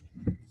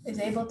is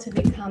able to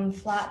become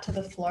flat to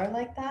the floor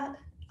like that.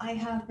 I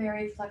have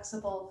very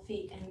flexible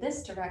feet in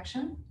this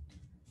direction,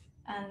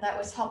 and that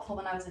was helpful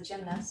when I was a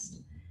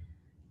gymnast.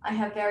 I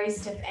have very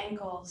stiff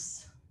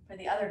ankles for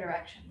the other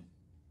direction.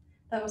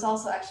 That was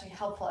also actually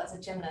helpful as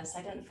a gymnast.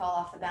 I didn't fall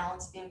off the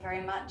balance beam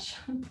very much.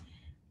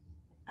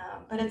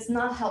 But it's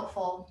not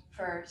helpful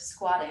for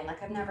squatting.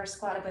 Like I've never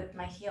squatted with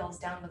my heels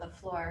down to the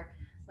floor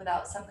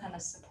without some kind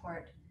of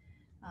support.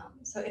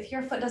 So if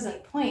your foot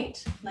doesn't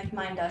point like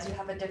mine does, you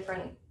have a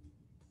different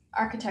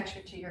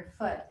architecture to your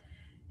foot,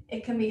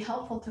 it can be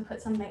helpful to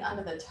put something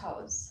under the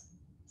toes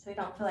so you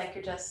don't feel like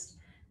you're just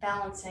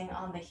balancing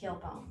on the heel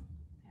bone.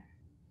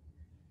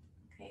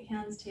 There. Okay,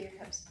 hands to your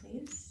hips,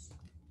 please.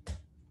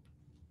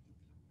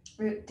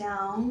 Root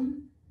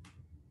down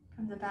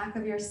from the back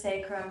of your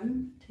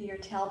sacrum to your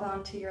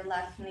tailbone to your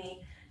left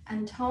knee,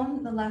 and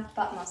tone the left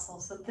butt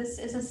muscle. So this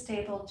is a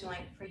stable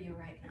joint for you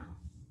right now.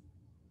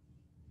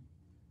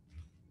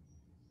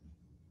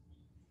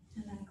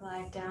 And then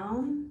glide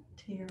down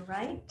to your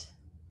right.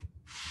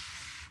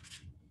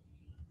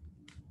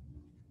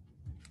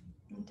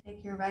 And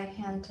take your right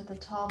hand to the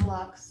tall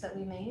blocks that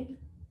we made.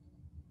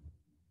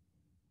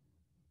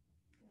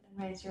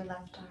 And raise your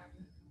left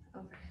arm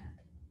overhead.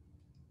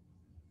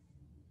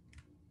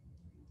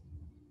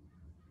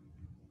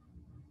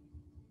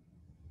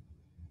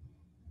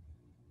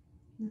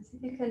 And see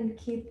if you can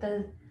keep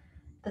the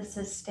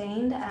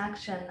sustained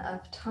action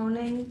of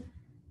toning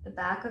the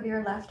back of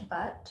your left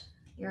butt,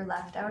 your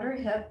left outer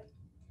hip,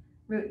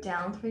 root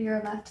down through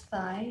your left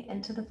thigh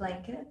into the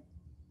blanket,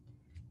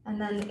 and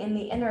then in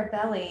the inner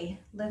belly,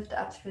 lift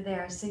up through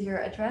there. So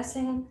you're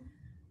addressing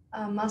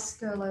a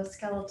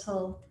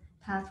musculoskeletal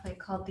pathway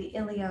called the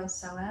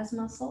iliopsoas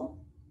muscle.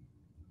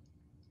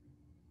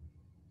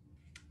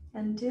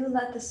 And do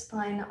let the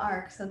spine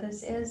arc. So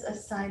this is a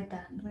side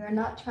bend. We are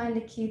not trying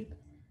to keep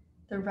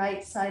the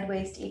right side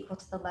waist equal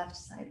to the left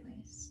side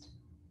waist.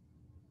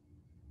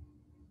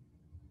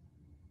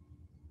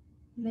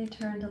 You may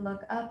turn to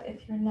look up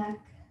if your neck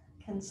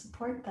can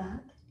support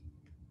that.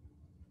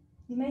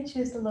 You may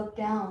choose to look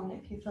down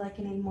if you feel like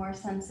you need more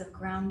sense of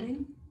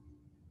grounding.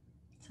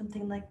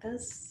 Something like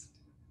this.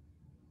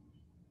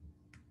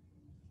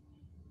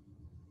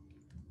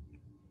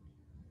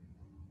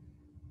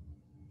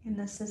 In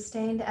the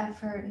sustained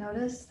effort,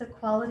 notice the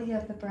quality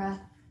of the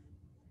breath.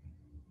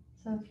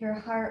 So if your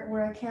heart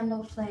were a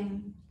candle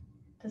flame,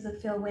 does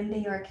it feel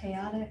windy or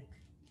chaotic?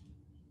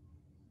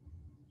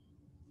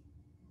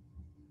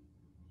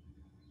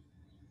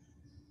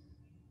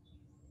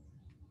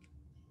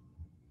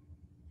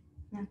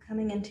 Now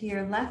coming into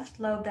your left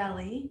low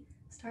belly,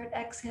 start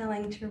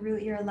exhaling to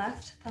root your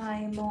left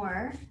thigh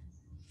more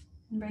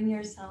and bring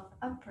yourself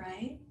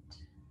upright.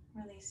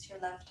 Release your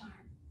left arm.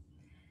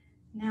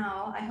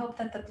 Now, I hope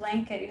that the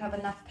blanket, you have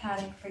enough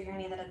padding for your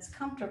knee that it's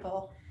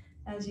comfortable.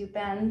 As you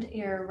bend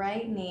your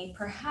right knee,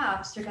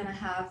 perhaps you're going to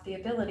have the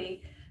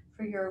ability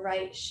for your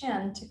right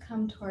shin to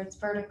come towards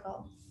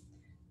vertical.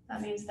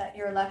 That means that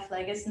your left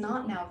leg is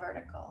not now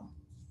vertical.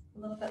 A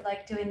little bit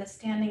like doing the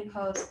standing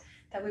pose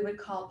that we would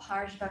call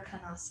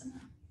parsvakonasana.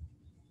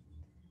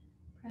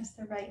 Press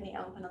the right knee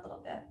open a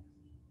little bit.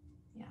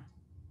 Yeah.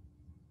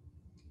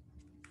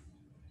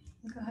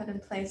 Go ahead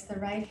and place the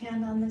right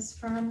hand on this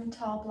firm,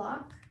 tall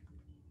block.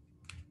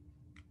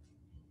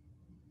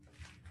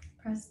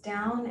 Press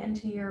down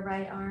into your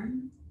right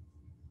arm.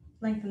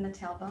 Lengthen the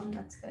tailbone,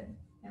 that's good.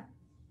 Yeah.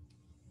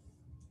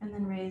 And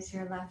then raise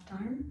your left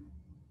arm.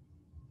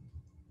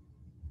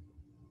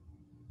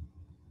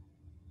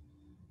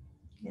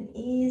 And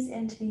ease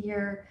into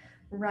your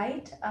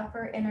right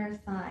upper inner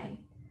thigh.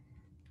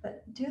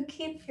 But do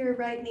keep your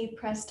right knee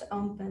pressed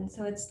open.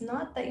 So it's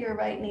not that your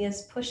right knee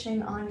is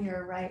pushing on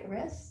your right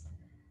wrist.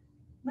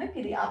 It might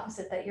be the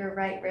opposite, that your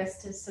right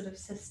wrist is sort of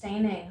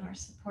sustaining or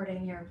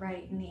supporting your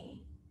right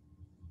knee,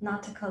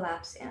 not to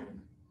collapse in.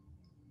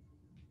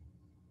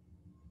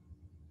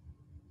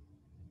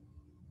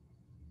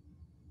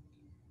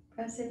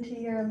 Press into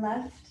your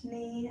left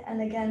knee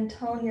and again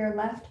tone your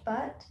left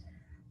butt,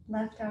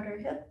 left outer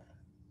hip.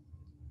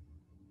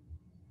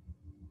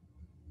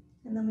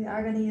 And then we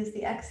are going to use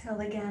the exhale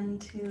again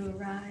to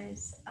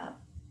rise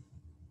up.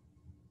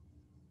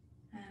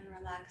 And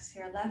relax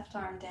your left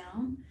arm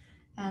down.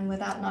 And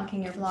without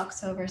knocking your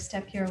blocks over,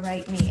 step your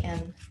right knee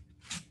in.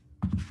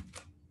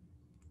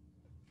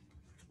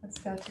 Let's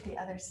go to the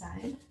other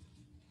side.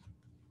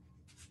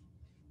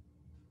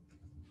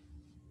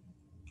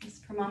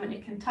 Just for a moment, you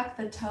can tuck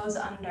the toes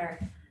under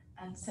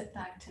and sit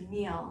back to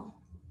kneel,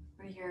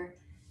 where your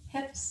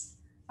hips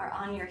are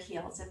on your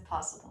heels if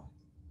possible.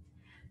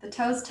 The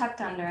toes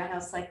tucked under, and I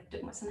was like,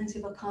 sometimes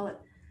people call it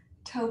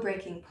toe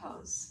breaking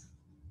pose.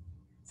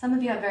 Some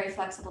of you have very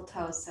flexible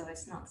toes, so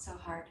it's not so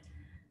hard.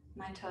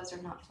 My toes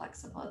are not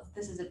flexible.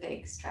 This is a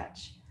big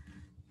stretch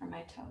for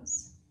my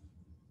toes.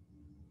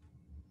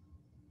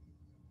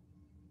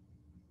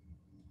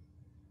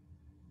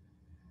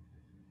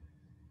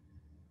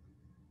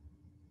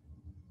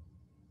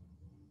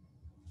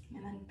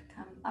 And then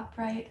become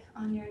upright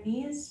on your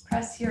knees.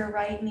 Press your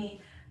right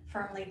knee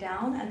firmly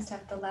down and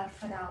step the left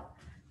foot out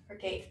for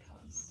gate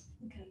pose.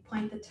 You can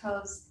point the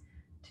toes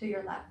to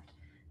your left.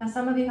 Now,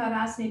 some of you have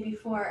asked me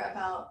before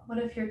about what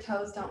if your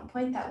toes don't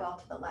point that well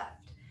to the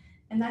left?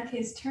 In that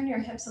case, turn your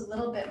hips a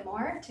little bit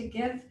more to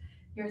give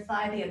your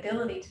thigh the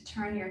ability to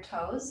turn your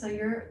toes, so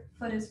your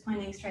foot is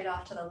pointing straight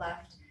off to the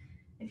left.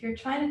 If you're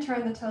trying to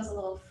turn the toes a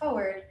little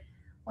forward,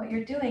 what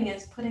you're doing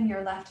is putting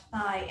your left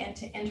thigh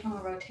into internal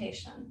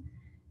rotation.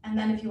 And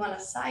then if you want a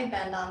side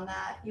bend on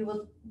that, you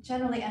will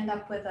generally end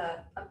up with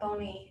a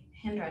bony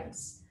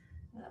hindrance.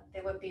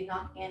 They would be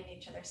knocking into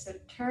each other. So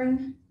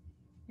turn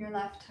your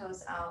left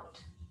toes out.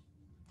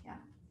 Yeah.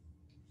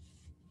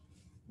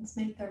 Let's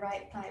make the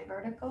right thigh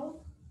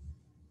vertical.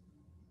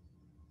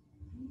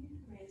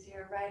 Raise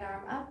your right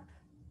arm up,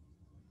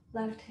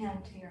 left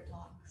hand to your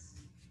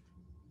blocks.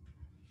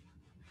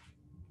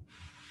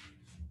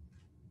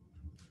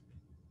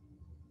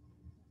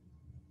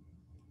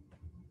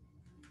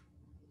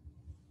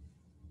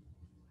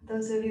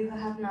 Those of you who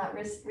have not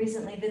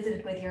recently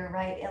visited with your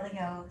right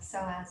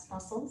iliopsoas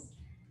muscles,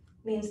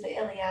 means the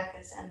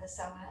iliacus and the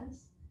psoas,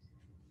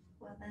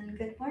 well then,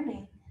 good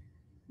morning.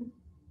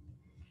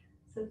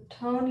 So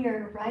tone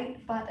your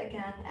right butt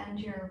again and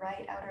your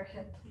right outer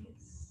hip,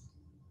 please.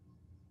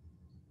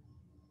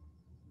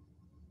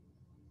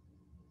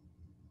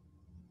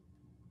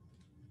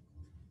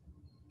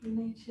 You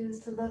may choose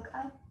to look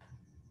up.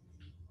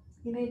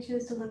 You may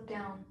choose to look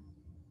down.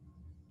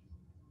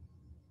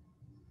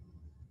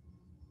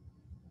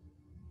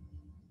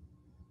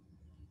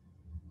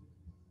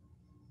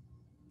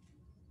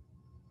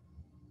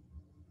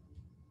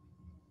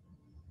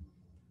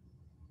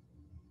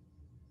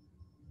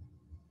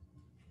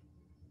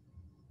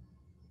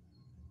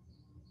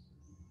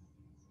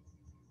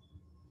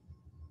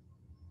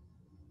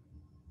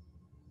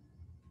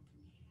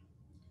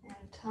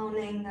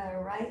 Toning the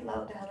right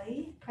low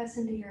belly, press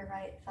into your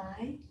right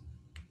thigh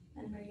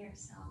and bring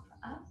yourself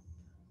up.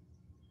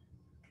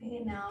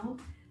 Okay, now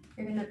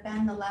you're going to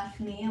bend the left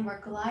knee and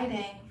we're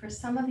gliding. For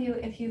some of you,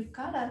 if you've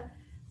got a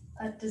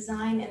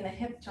design in the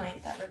hip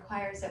joint that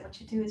requires it, what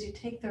you do is you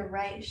take the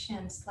right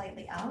shin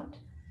slightly out to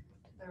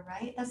the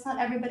right. That's not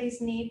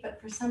everybody's need,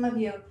 but for some of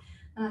you,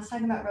 and I was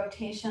talking about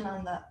rotation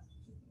on the,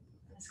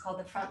 it's called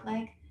the front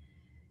leg.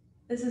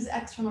 This is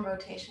external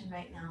rotation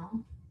right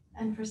now.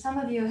 And for some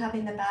of you,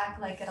 having the back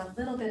leg get a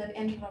little bit of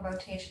internal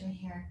rotation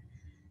here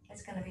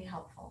is going to be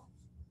helpful.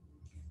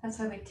 That's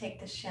why we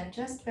take the shin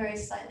just very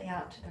slightly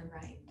out to the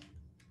right.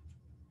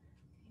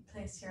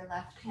 Place your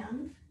left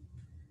hand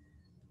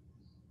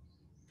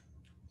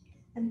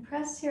and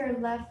press your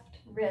left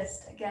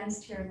wrist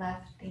against your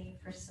left knee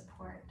for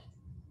support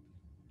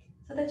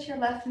so that your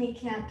left knee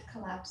can't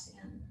collapse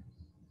in.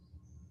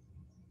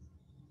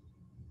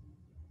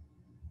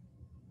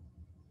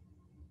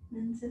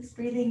 And just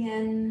breathing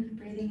in,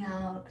 breathing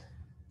out,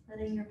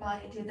 letting your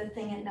body do the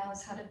thing it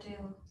knows how to do.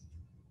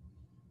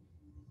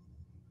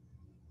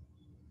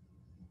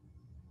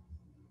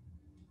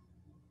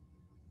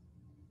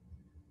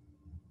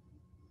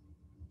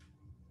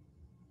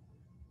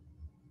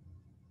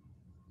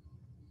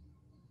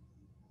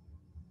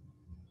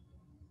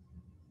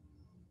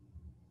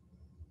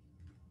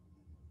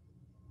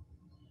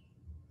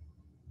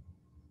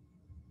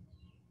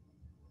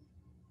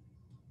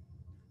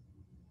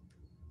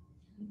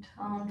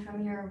 Tone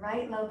from your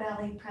right low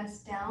belly, press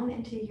down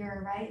into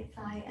your right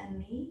thigh and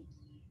knee.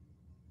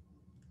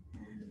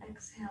 And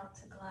exhale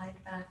to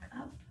glide back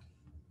up.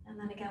 And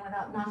then again,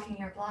 without knocking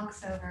your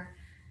blocks over,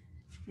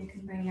 you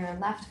can bring your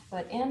left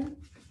foot in.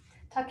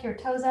 Tuck your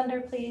toes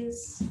under,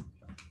 please.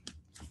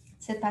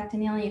 Sit back to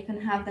kneeling. You can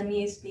have the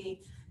knees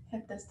be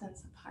hip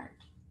distance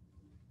apart.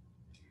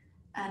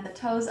 And the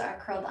toes are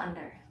curled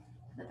under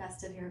to the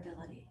best of your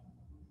ability.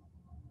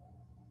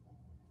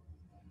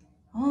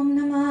 Om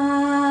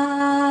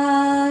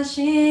Namah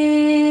Shivaya.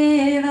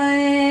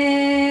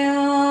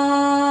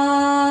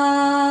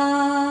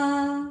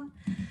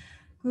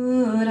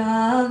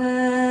 Gurave.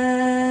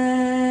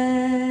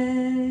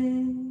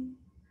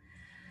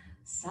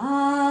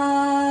 Satchitananda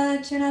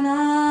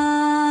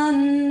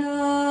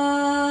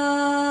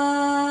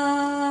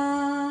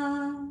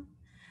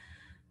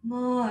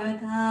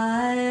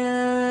Murtaye.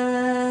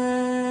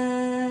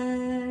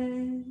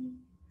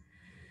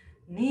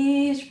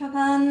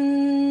 Nisprapancaya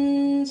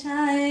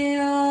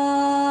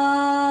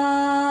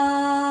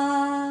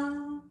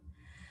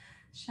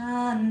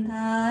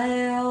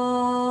Shantaya.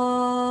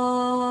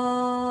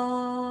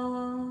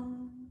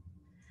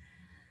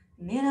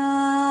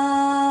 Niralambaya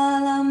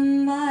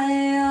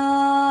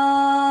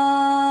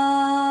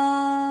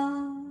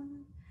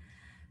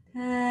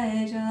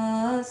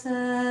Tejase.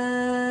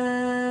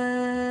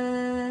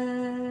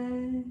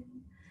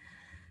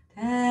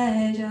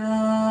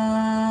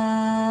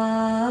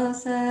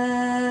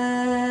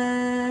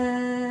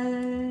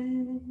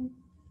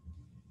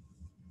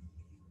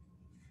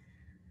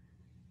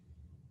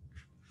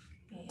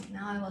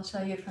 Now I will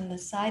show you from the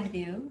side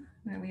view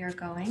where we are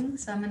going.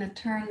 So I'm going to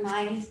turn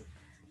my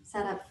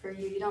setup for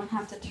you. You don't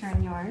have to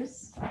turn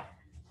yours.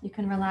 You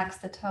can relax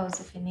the toes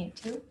if you need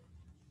to,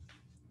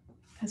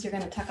 because you're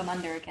going to tuck them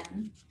under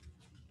again.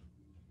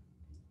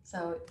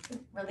 So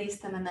release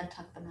them and then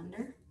tuck them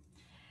under.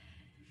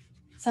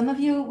 Some of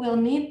you will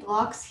need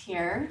blocks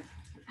here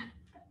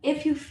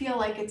if you feel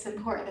like it's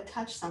important to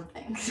touch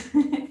something.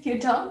 If you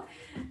don't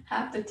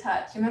have to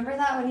touch. Remember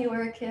that when you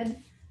were a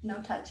kid? No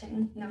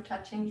touching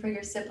for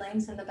your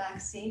siblings in the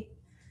back seat.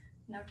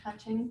 No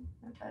touching,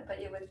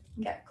 but you would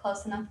get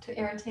close enough to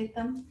irritate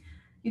them.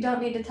 You don't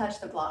need to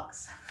touch the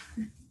blocks.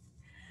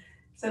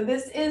 So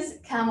this is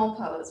camel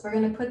pose. We're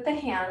going to put the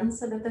hands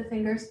so that the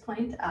fingers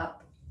point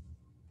up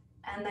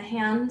and the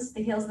heels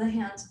of the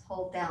hands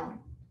pulled down.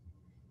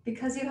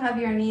 Because you have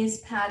your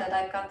knees padded,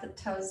 I've got the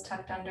toes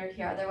tucked under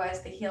here.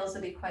 Otherwise, the heels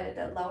will be quite a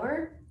bit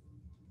lower.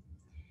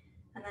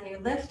 And then you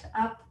lift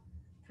up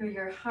through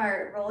your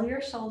heart, roll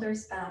your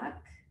shoulders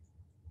back.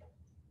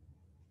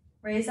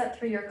 Raise up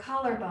through your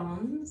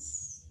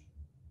collarbones.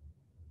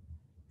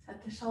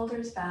 Set the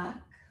shoulders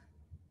back.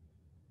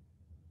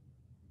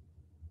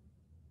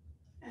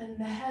 And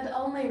the head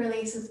only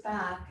releases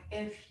back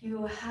if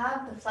you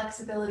have the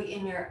flexibility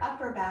in your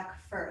upper back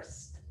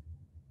first.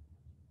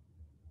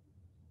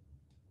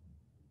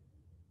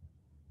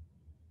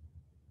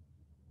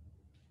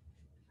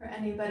 For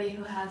anybody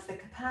who has the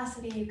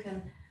capacity, you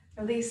can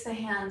release the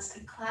hands to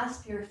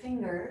clasp your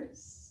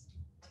fingers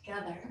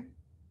together.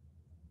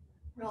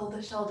 Roll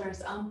the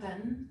shoulders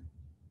open.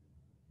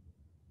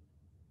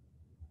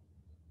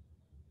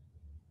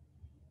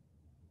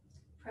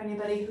 For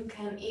anybody who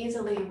can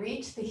easily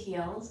reach the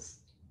heels,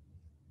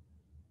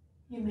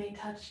 you may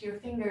touch your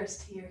fingers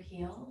to your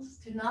heels.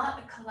 Do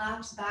not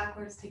collapse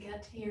backwards to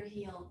get to your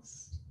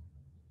heels.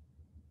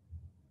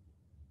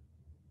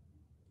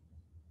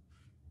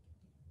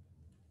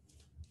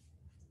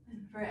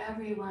 And for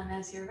everyone,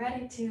 as you're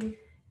ready to,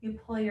 you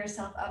pull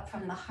yourself up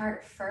from the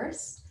heart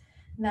first,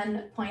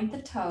 then point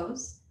the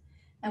toes.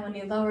 And when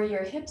you lower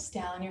your hips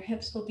down, your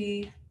hips will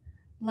be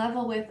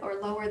level with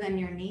or lower than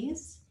your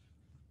knees.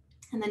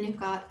 And then you've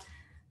got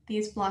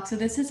these blocks. So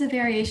this is a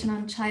variation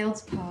on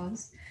child's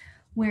pose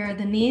where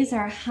the knees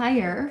are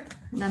higher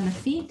than the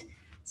feet,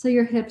 so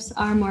your hips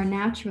are more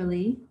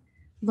naturally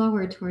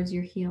lower towards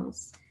your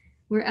heels.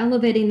 We're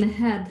elevating the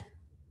head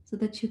so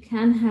that you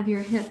can have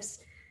your hips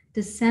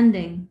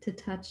descending to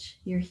touch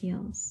your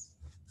heels.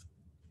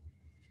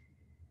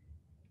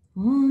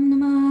 Om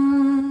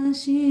Namah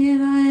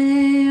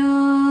Shivaya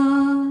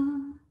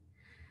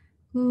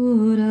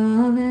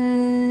Gurave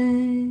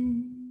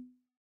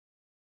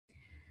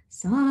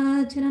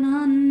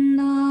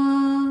Satchitananda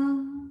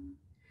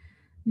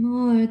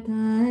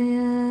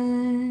Murtaye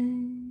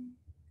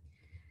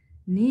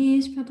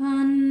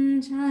Nisprapancaya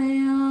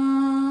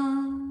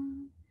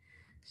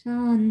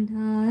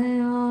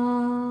Shantaya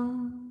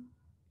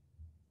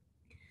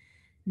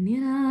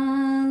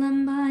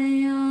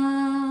Niralambaya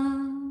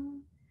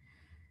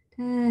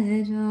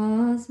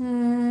Tejase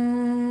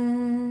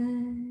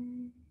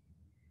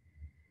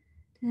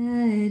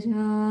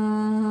Tejase.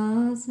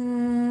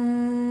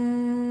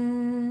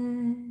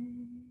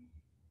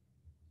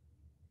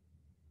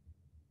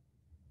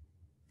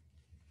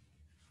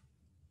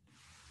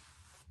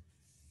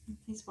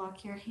 Please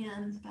walk your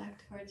hands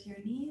back towards your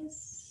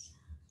knees.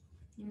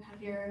 You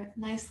have your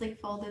nicely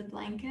folded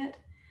blanket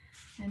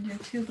and your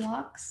 2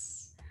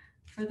 blocks.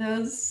 For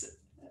those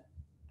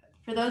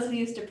of you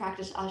used to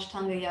practice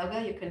Ashtanga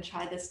yoga, you can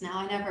try this now.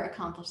 I never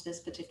accomplished this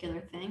particular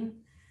thing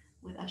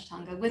with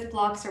Ashtanga. With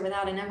blocks or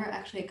without, I never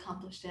actually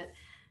accomplished it.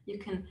 You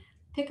can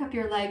pick up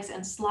your legs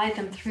and slide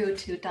them through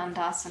to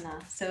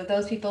Dandasana. So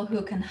those people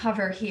who can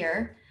hover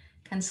here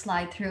can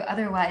slide through.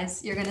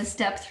 Otherwise, you're going to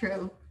step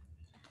through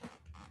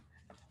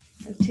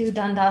to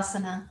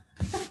Dandasana.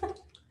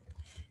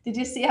 Did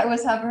you see I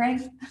was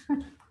hovering?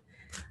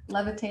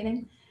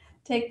 Levitating.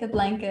 Take the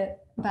blanket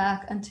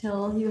back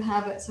until you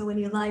have it. So when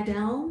you lie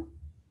down,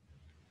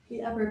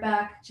 the upper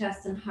back,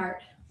 chest, and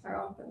heart are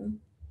open.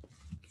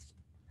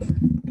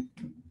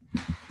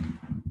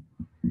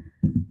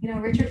 You know,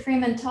 Richard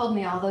Freeman told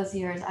me all those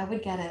years I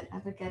would get it. I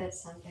would get it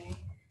someday,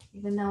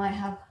 even though I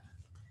have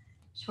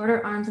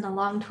shorter arms and a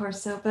long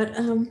torso. But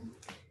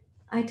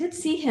I did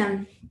see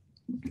him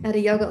at a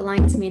Yoga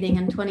Alliance meeting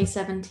in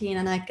 2017,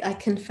 and I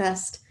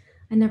confessed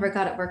I never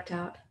got it worked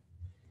out.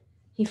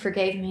 He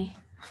forgave me.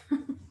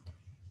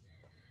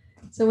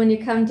 So when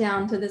you come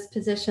down to this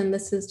position,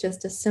 this is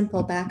just a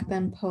simple back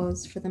bend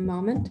pose for the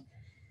moment.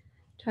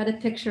 Try to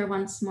picture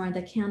once more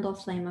the candle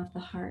flame of the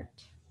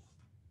heart.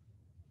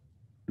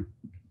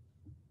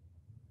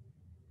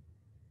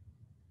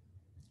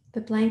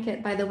 The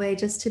blanket, by the way,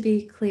 just to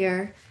be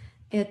clear,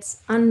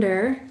 it's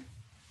under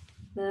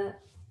the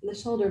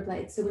shoulder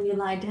blades. So when you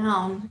lie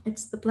down,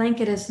 the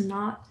blanket is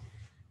not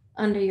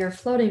under your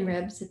floating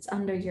ribs, it's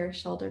under your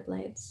shoulder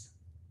blades.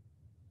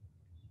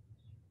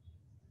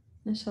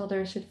 The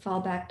shoulders should fall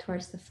back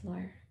towards the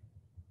floor.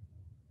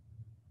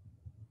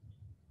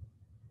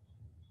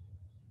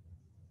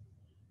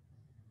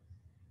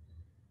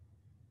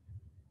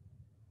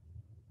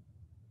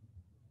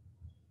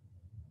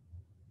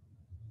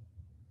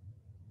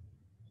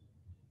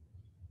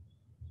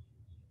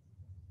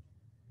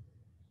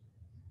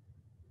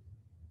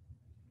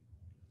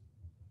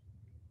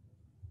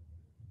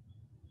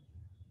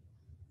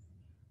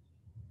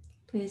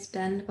 Please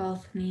bend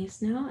both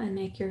knees now and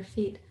make your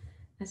feet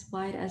as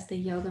wide as the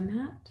yoga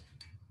mat.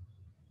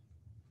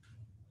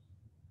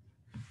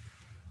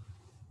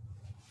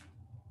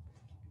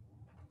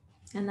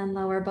 And then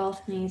lower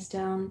both knees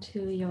down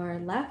to your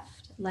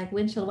left, like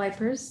windshield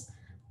wipers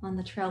on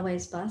the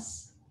Trailways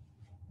bus.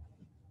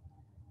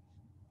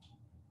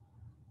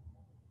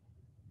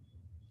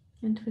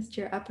 And twist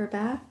your upper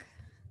back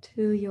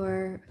to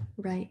your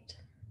right.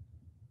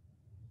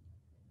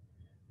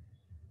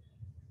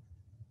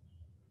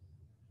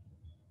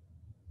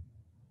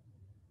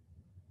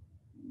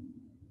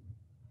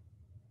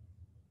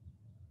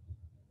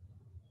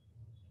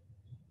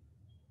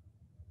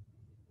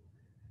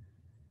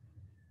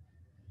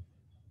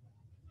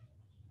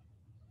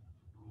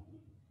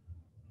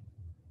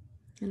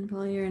 And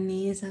pull your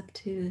knees up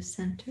to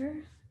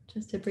center.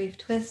 Just a brief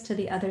twist to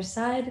the other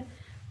side.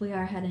 We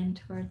are heading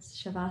towards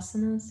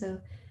Shavasana, so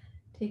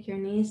take your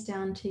knees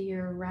down to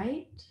your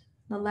right.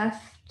 The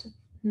left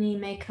knee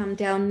may come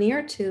down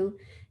near to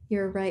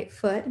your right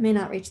foot. It may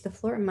not reach the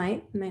floor, it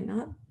might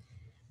not.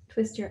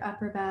 Twist your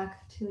upper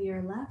back to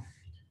your left.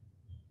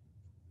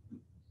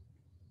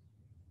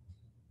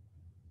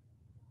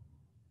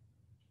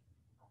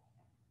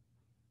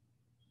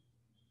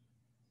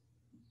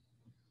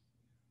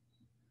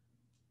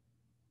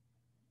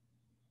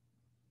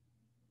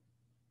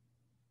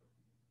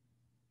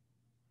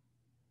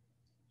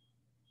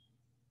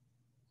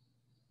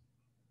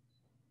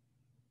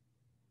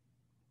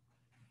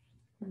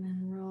 And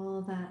then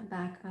roll that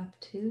back up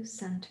to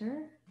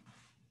center.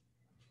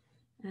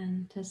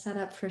 And to set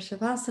up for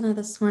Shavasana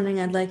this morning,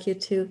 I'd like you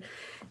to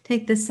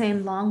take the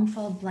same long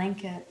fold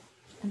blanket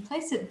and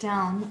place it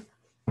down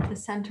the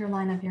center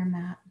line of your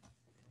mat.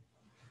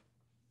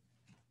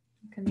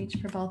 You can reach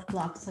for both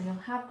blocks, so you'll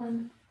have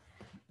them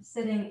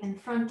sitting in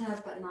front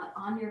of but not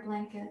on your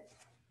blanket.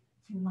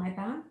 And lie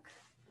back.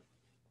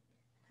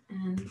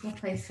 And we'll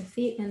place the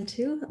feet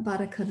into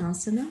baddha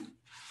konasana.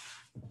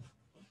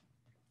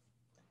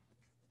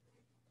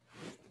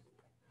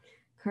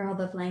 Curl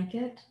the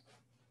blanket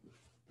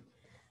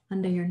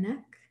under your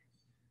neck.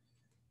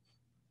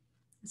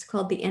 It's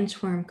called the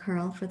inchworm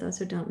curl for those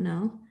who don't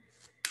know.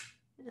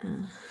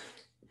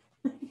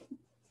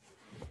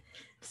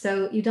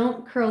 So you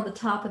don't curl the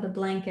top of the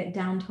blanket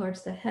down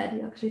towards the head.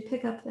 You actually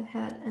pick up the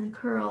head and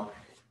curl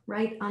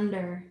right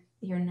under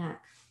your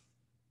neck.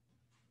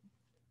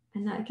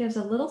 And that gives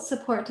a little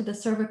support to the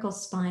cervical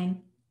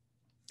spine.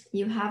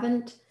 You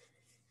haven't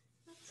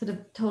sort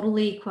of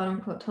totally, quote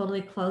unquote,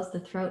 totally closed the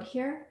throat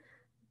here.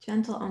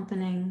 Gentle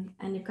opening,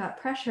 and you've got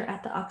pressure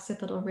at the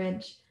occipital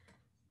ridge,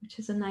 which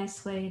is a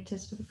nice way to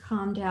sort of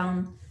calm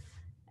down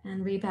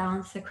and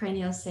rebalance the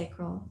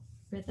craniosacral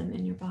rhythm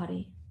in your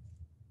body.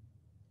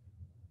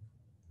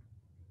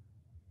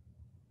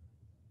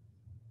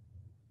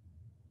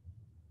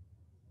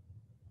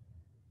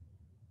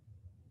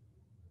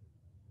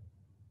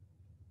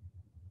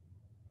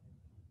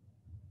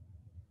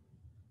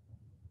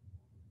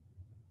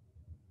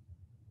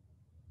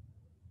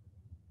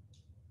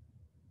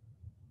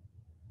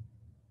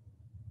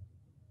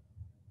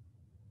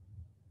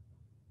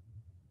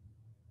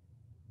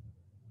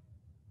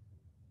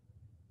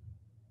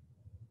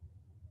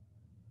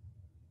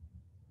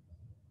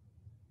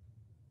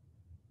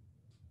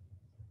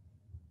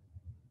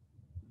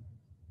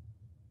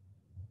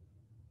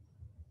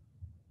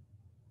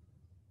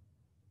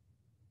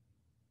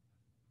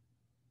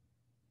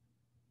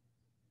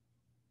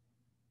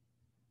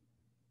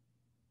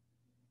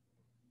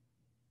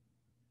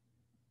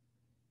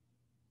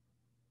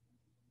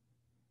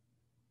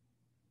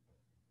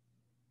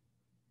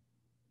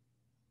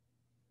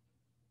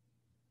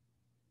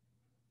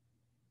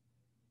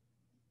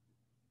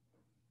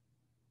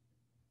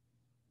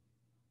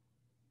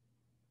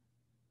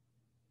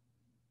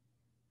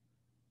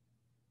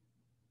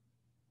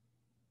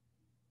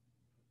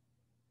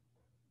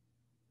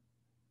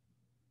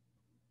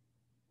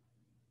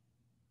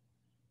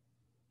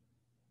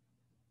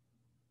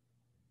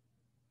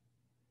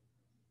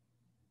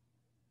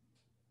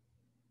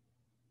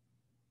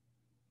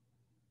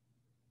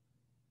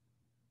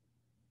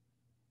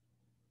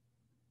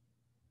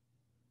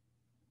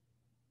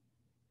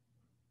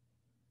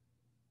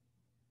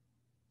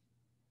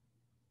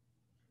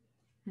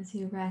 As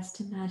you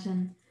rest,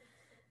 imagine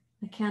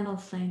the candle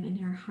flame in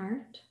your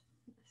heart.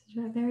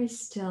 It's very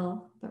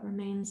still, but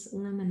remains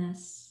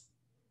luminous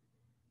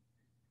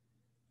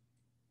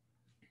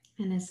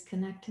and is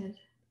connected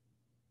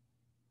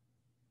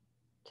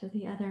to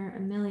the other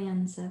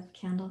millions of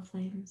candle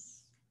flames.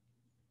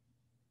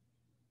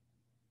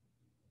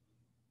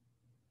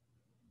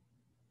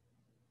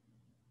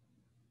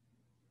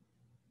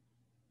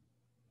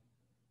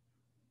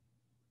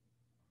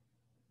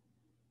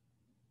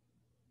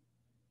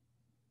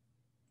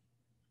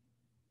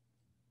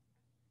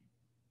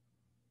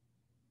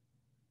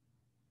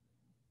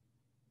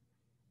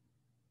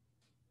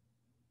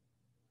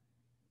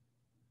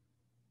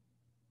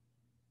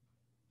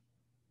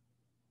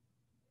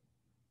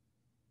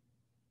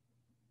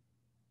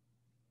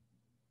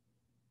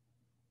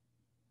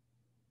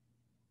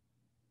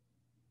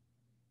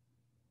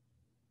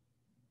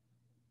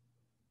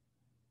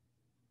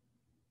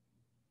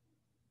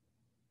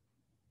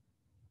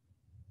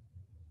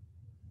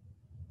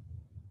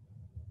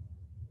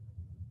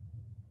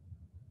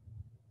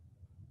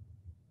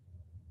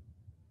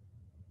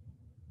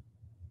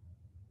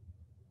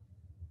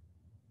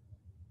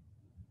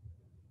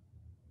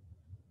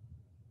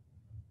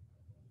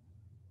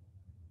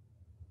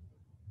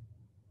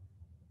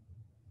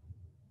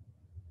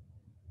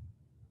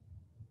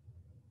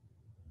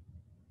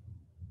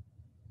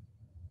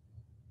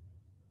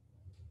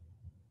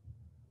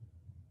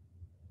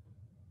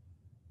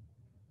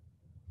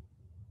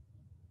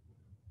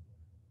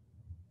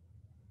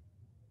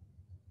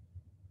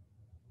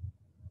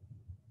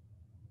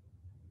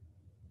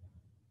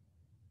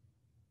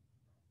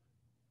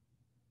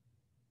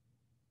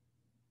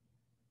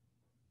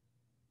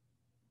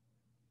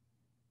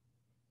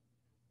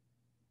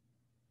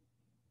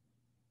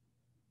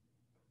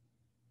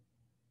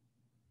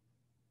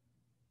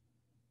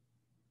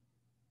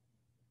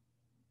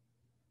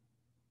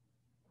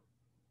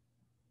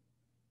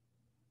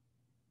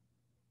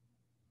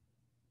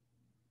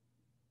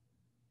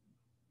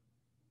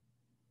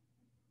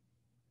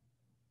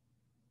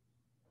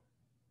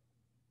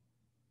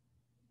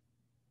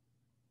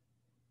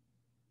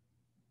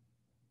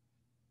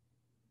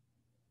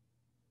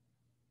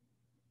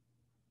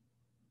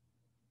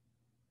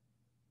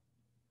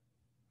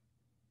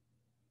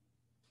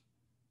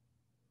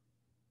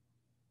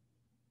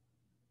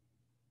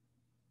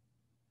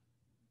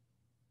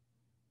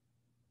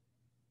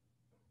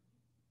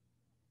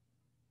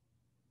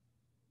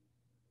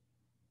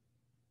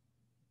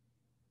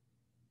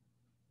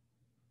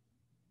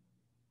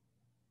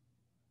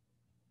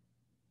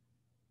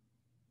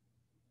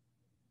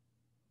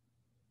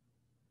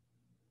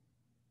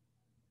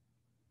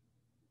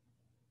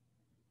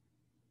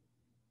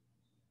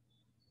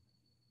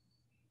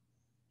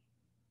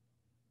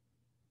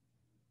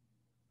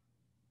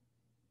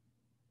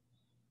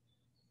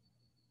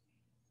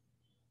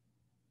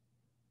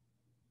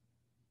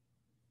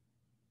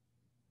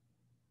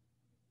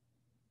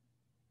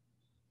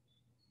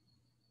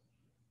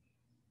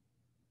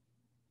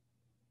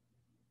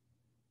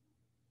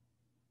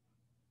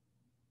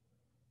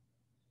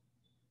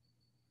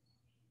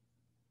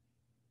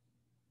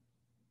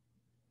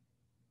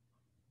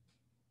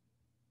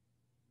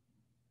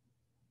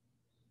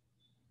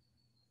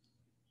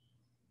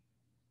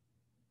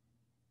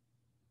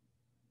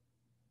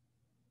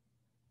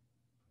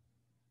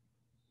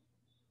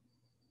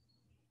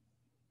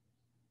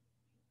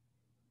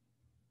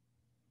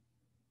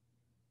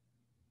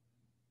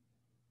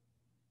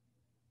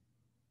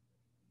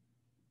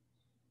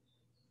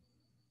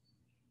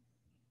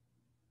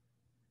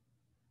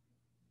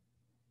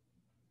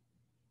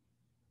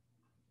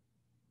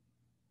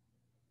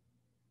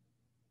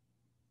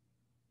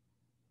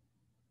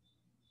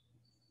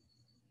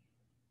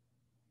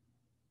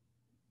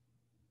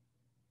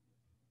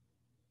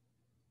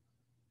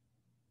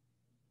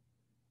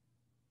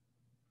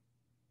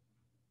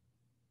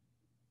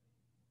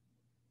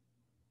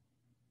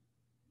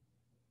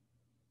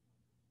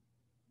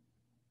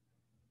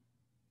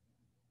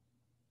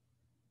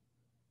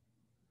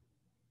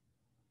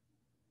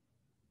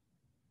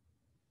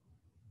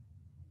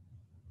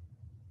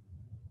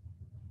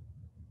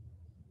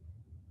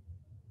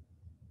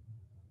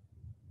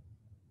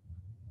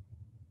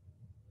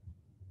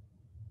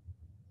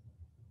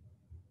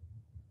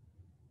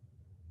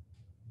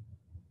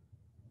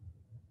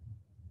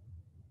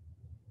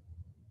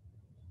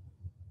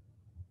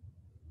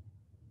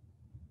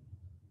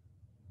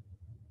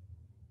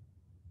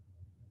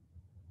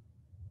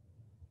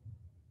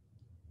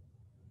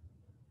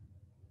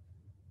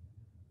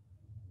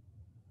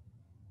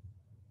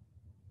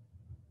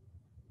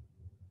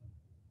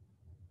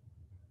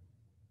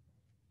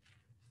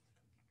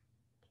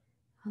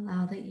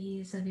 Allow the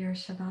ease of your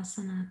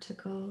Shavasana to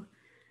go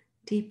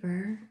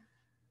deeper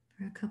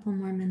for a couple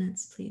more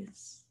minutes,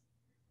 please.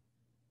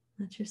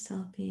 Let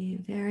yourself be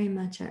very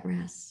much at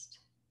rest.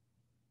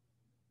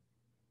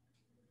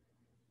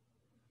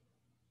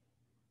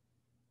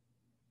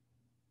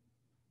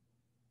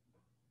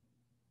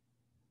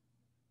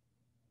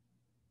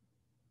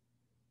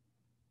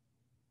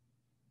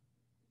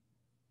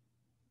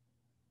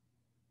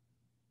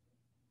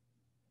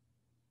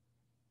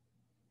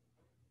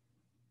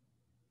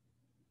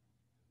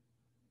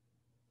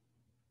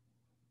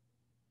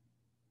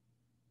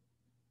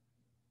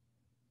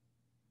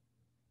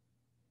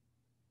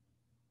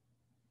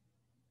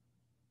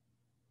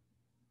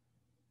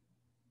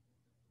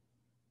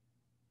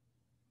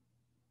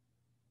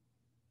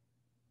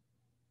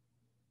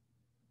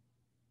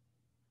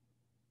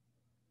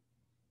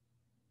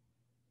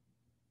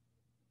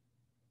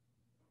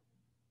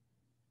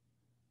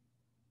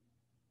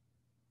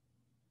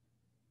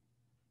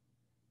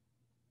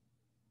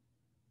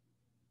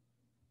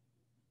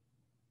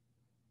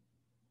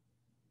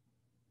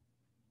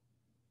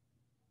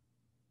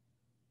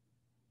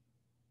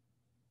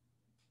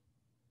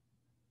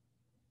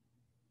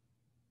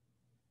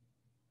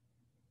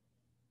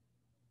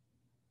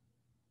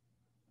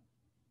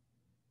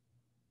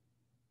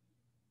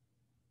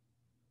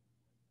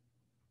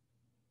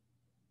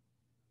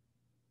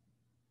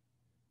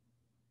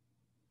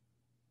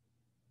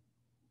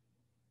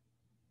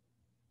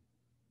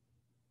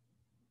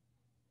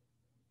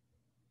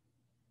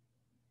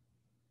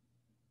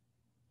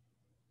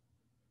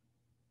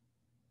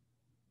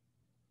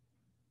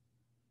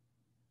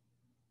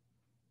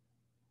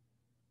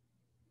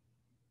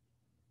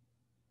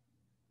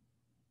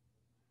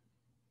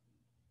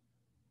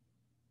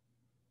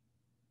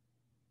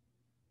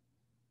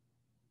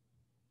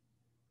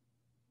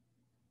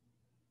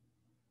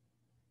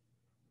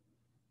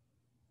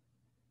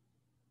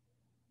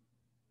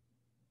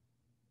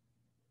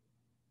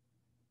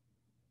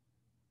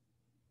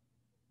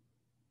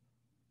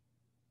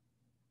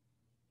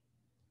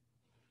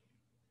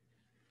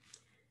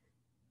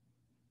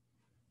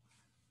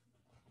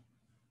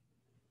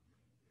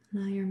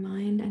 Allow your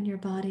mind and your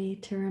body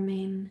to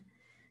remain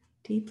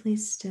deeply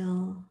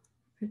still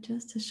for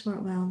just a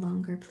short while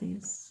longer,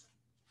 please.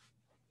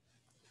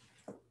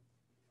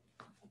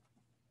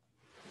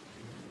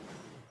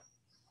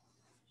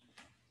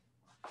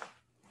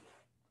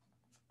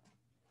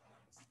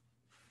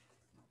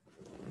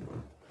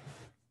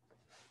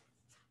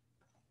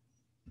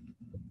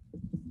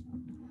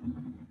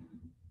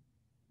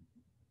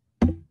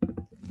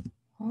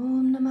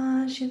 Om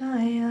Namah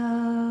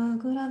Shivaya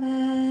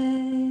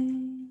Gurave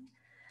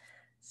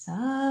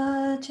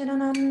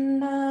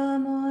Satchitananda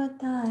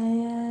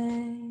Murtaye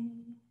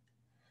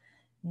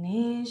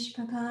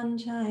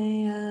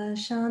Nisprapancaya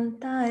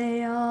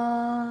Shantaya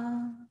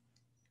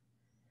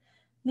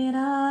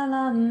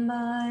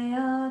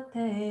Niralambaya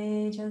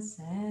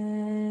Tejase.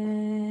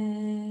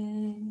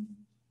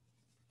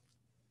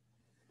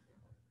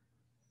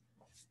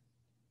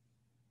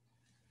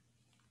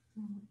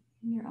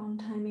 In your own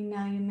timing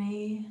now, you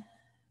may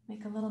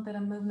make a little bit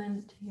of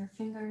movement to your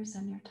fingers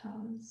and your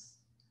toes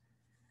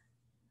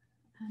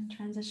and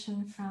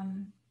transition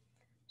from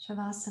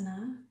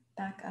Shavasana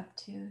back up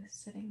to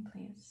sitting,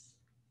 please.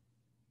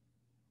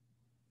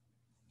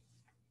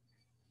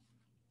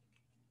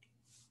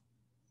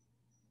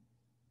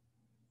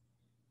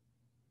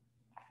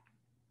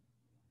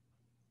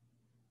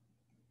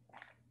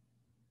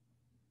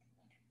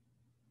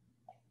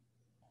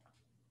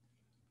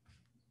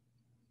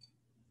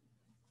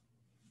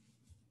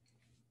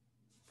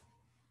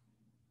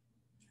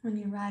 When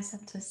you rise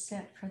up to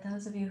sit, for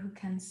those of you who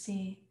can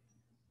see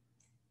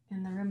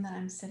in the room that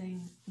I'm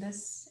sitting,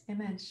 this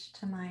image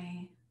to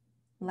my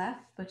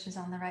left, which is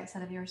on the right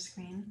side of your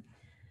screen,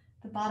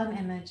 the bottom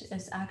image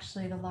is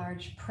actually the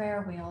large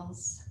prayer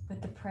wheels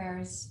with the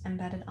prayers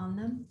embedded on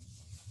them.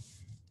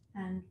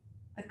 And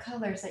the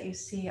colors that you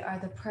see are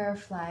the prayer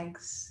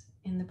flags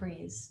in the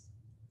breeze.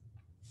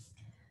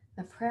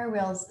 The prayer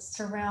wheels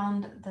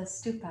surround the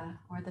stupa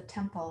or the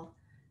temple,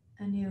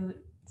 and you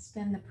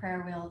spin the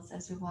prayer wheels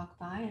as you walk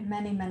by, and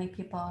many, many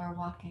people are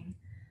walking.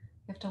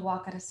 You have to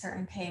walk at a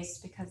certain pace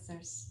because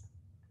there's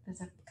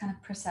a kind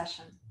of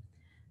procession,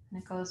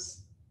 and it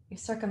goes, you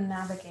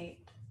circumambulate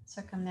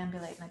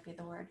might be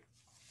the word.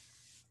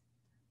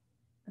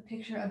 The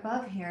picture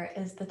above here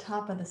is the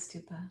top of the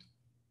stupa.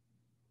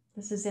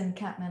 This is in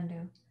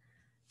Kathmandu.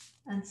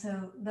 And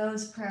so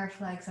those prayer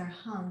flags are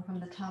hung from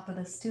the top of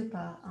the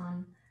stupa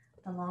on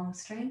the long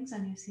strings,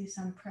 and you see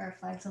some prayer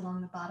flags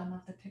along the bottom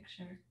of the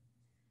picture.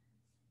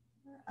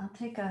 I'll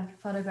take a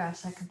photograph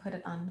so I can put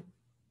it on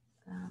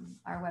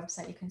our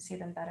website. You can see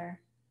them better.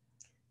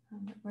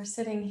 We're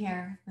sitting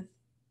here with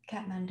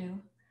Kathmandu.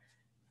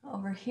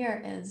 Over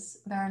here is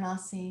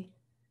Varanasi,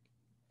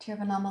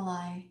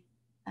 Tiruvannamalai,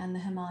 and the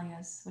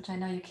Himalayas, which I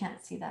know you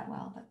can't see that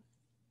well, but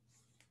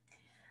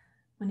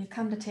when you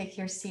come to take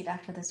your seat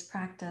after this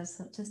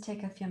practice, just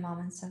take a few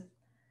moments of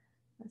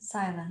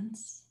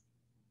silence.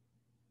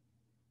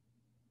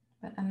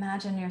 But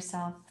imagine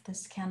yourself,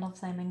 this candle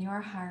flame in your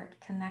heart,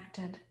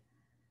 connected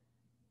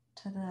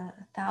to the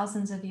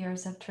thousands of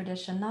years of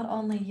tradition, not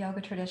only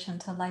yoga tradition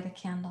to light a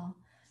candle,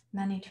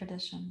 many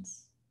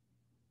traditions.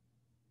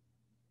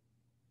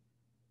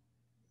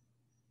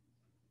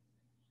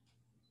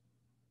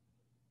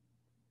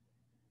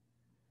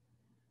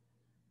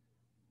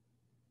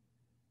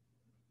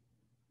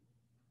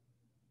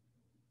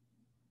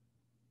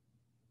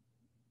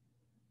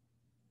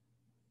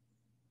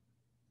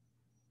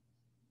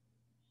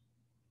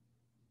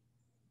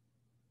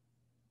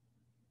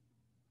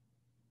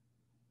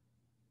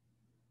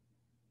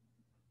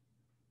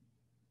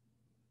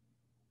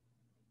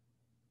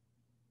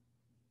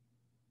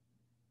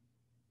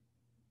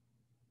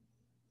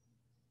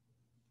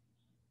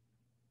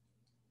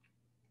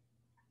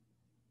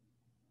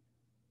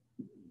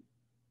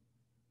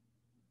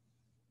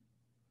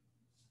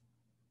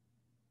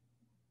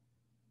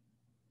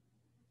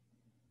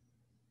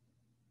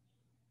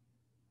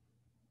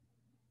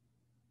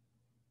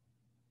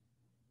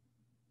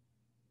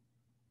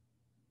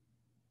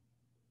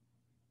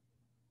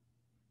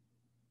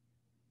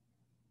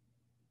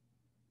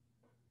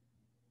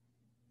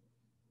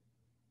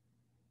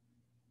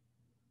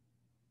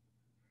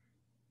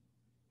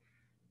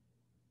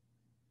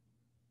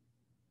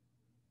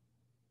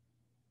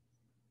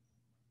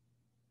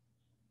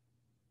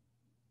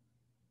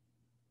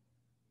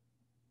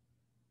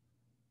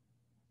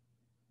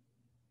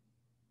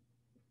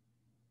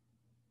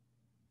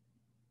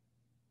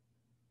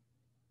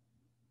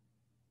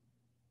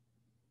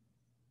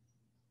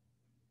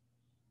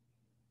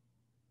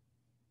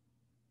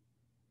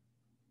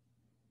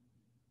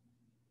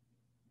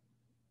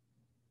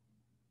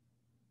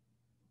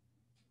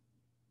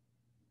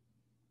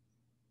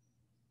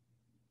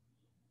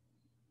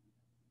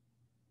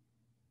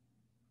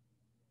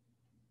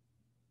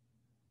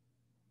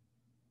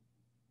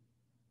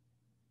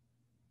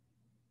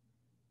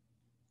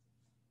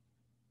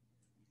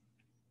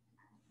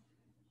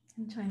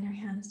 And join your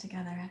hands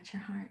together at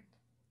your heart.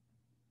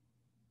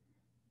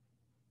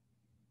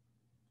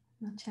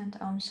 We'll chant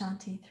Om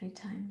Shanti 3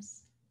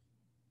 times.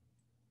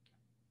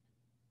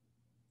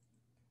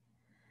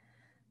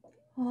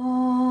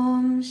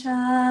 Om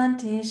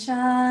Shanti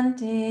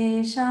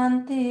Shanti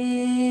Shanti.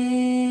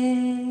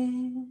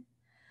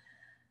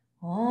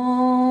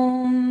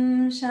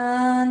 Om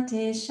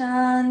Shanti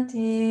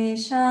Shanti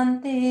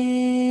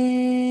Shanti.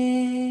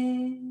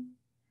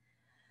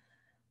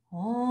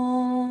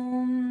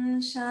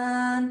 Om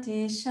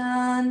Shanti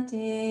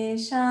Shanti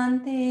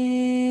Shanti.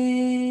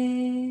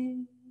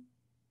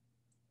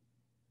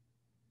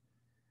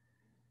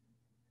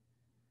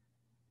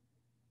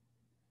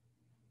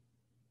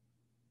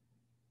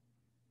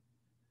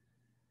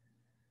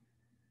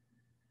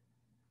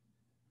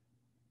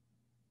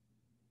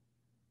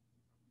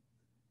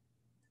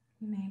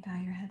 You may bow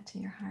your head to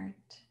your heart.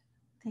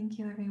 Thank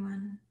you,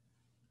 everyone.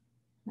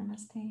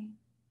 Namaste.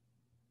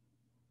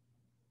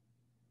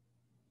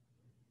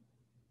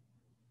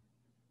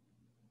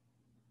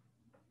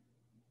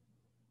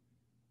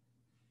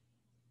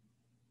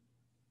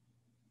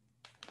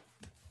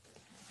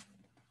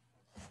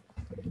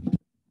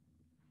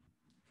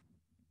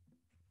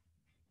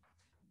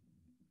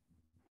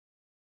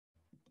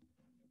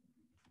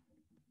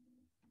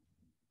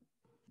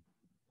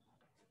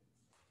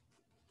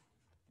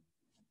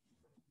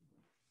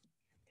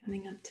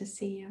 Coming up to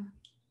see you.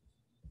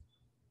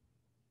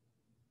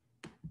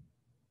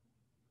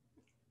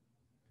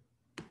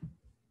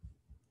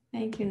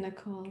 Thank you,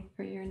 Nicole,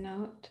 for your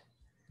note.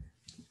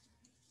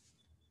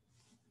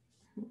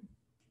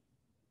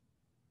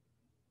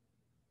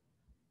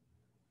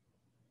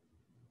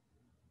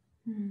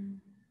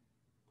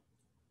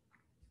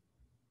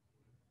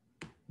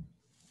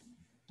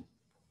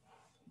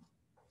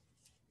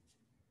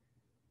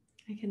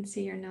 I can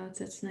see your notes.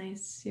 It's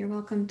nice. You're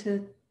welcome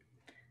to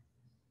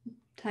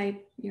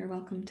type. You're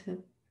welcome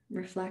to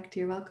reflect.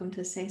 You're welcome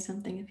to say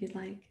something if you'd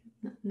like.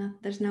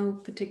 There's no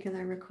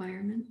particular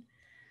requirement.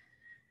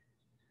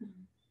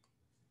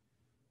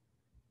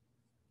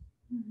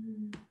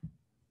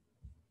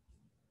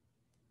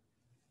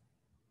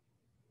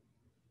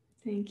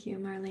 Thank you,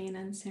 Marlene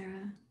and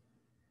Sarah.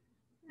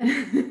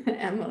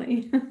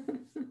 Emily.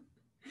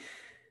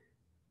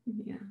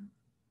 Yeah.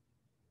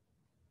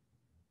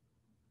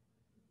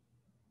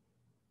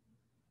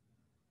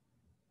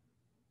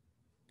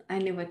 I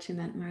knew what you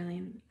meant,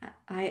 Marlene.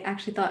 I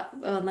actually thought,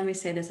 well, let me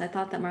say this. I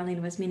thought that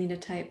Marlene was meaning to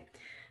type,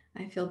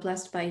 I feel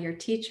blessed by your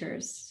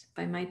teachers,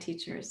 by my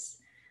teachers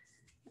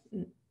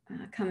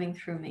coming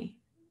through me.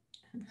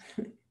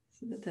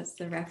 So that's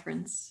the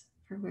reference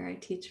for where I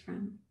teach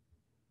from.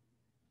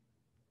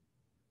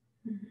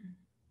 Mm-hmm.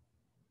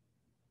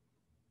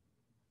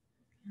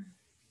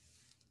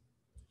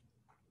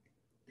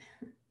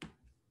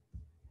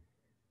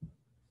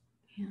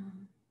 Yeah.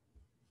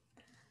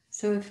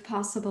 So if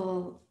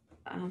possible,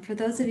 for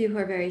those of you who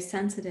are very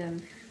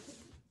sensitive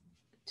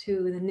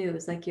to the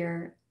news, like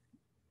your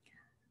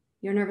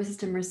nervous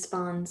system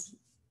responds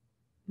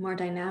more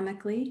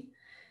dynamically,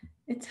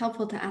 it's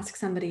helpful to ask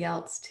somebody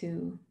else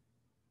to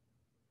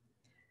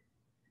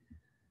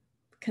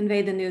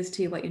convey the news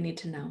to you, what you need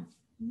to know.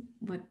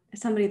 What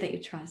somebody that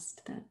you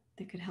trust that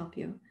could help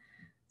you.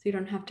 So you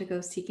don't have to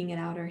go seeking it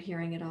out or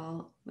hearing it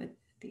all, with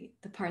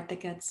the part that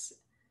gets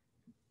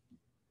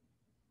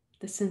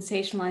the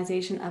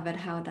sensationalization of it,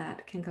 how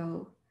that can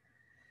go.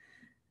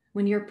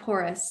 When you're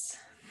porous,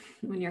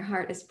 when your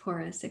heart is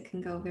porous, it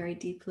can go very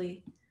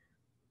deeply.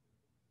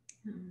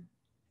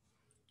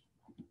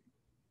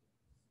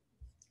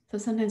 So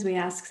sometimes we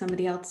ask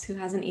somebody else who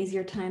has an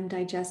easier time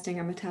digesting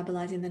or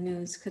metabolizing the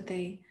news, could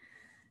they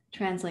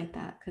translate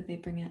that? Could they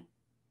bring it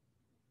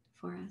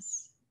for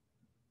us?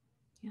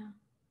 Yeah.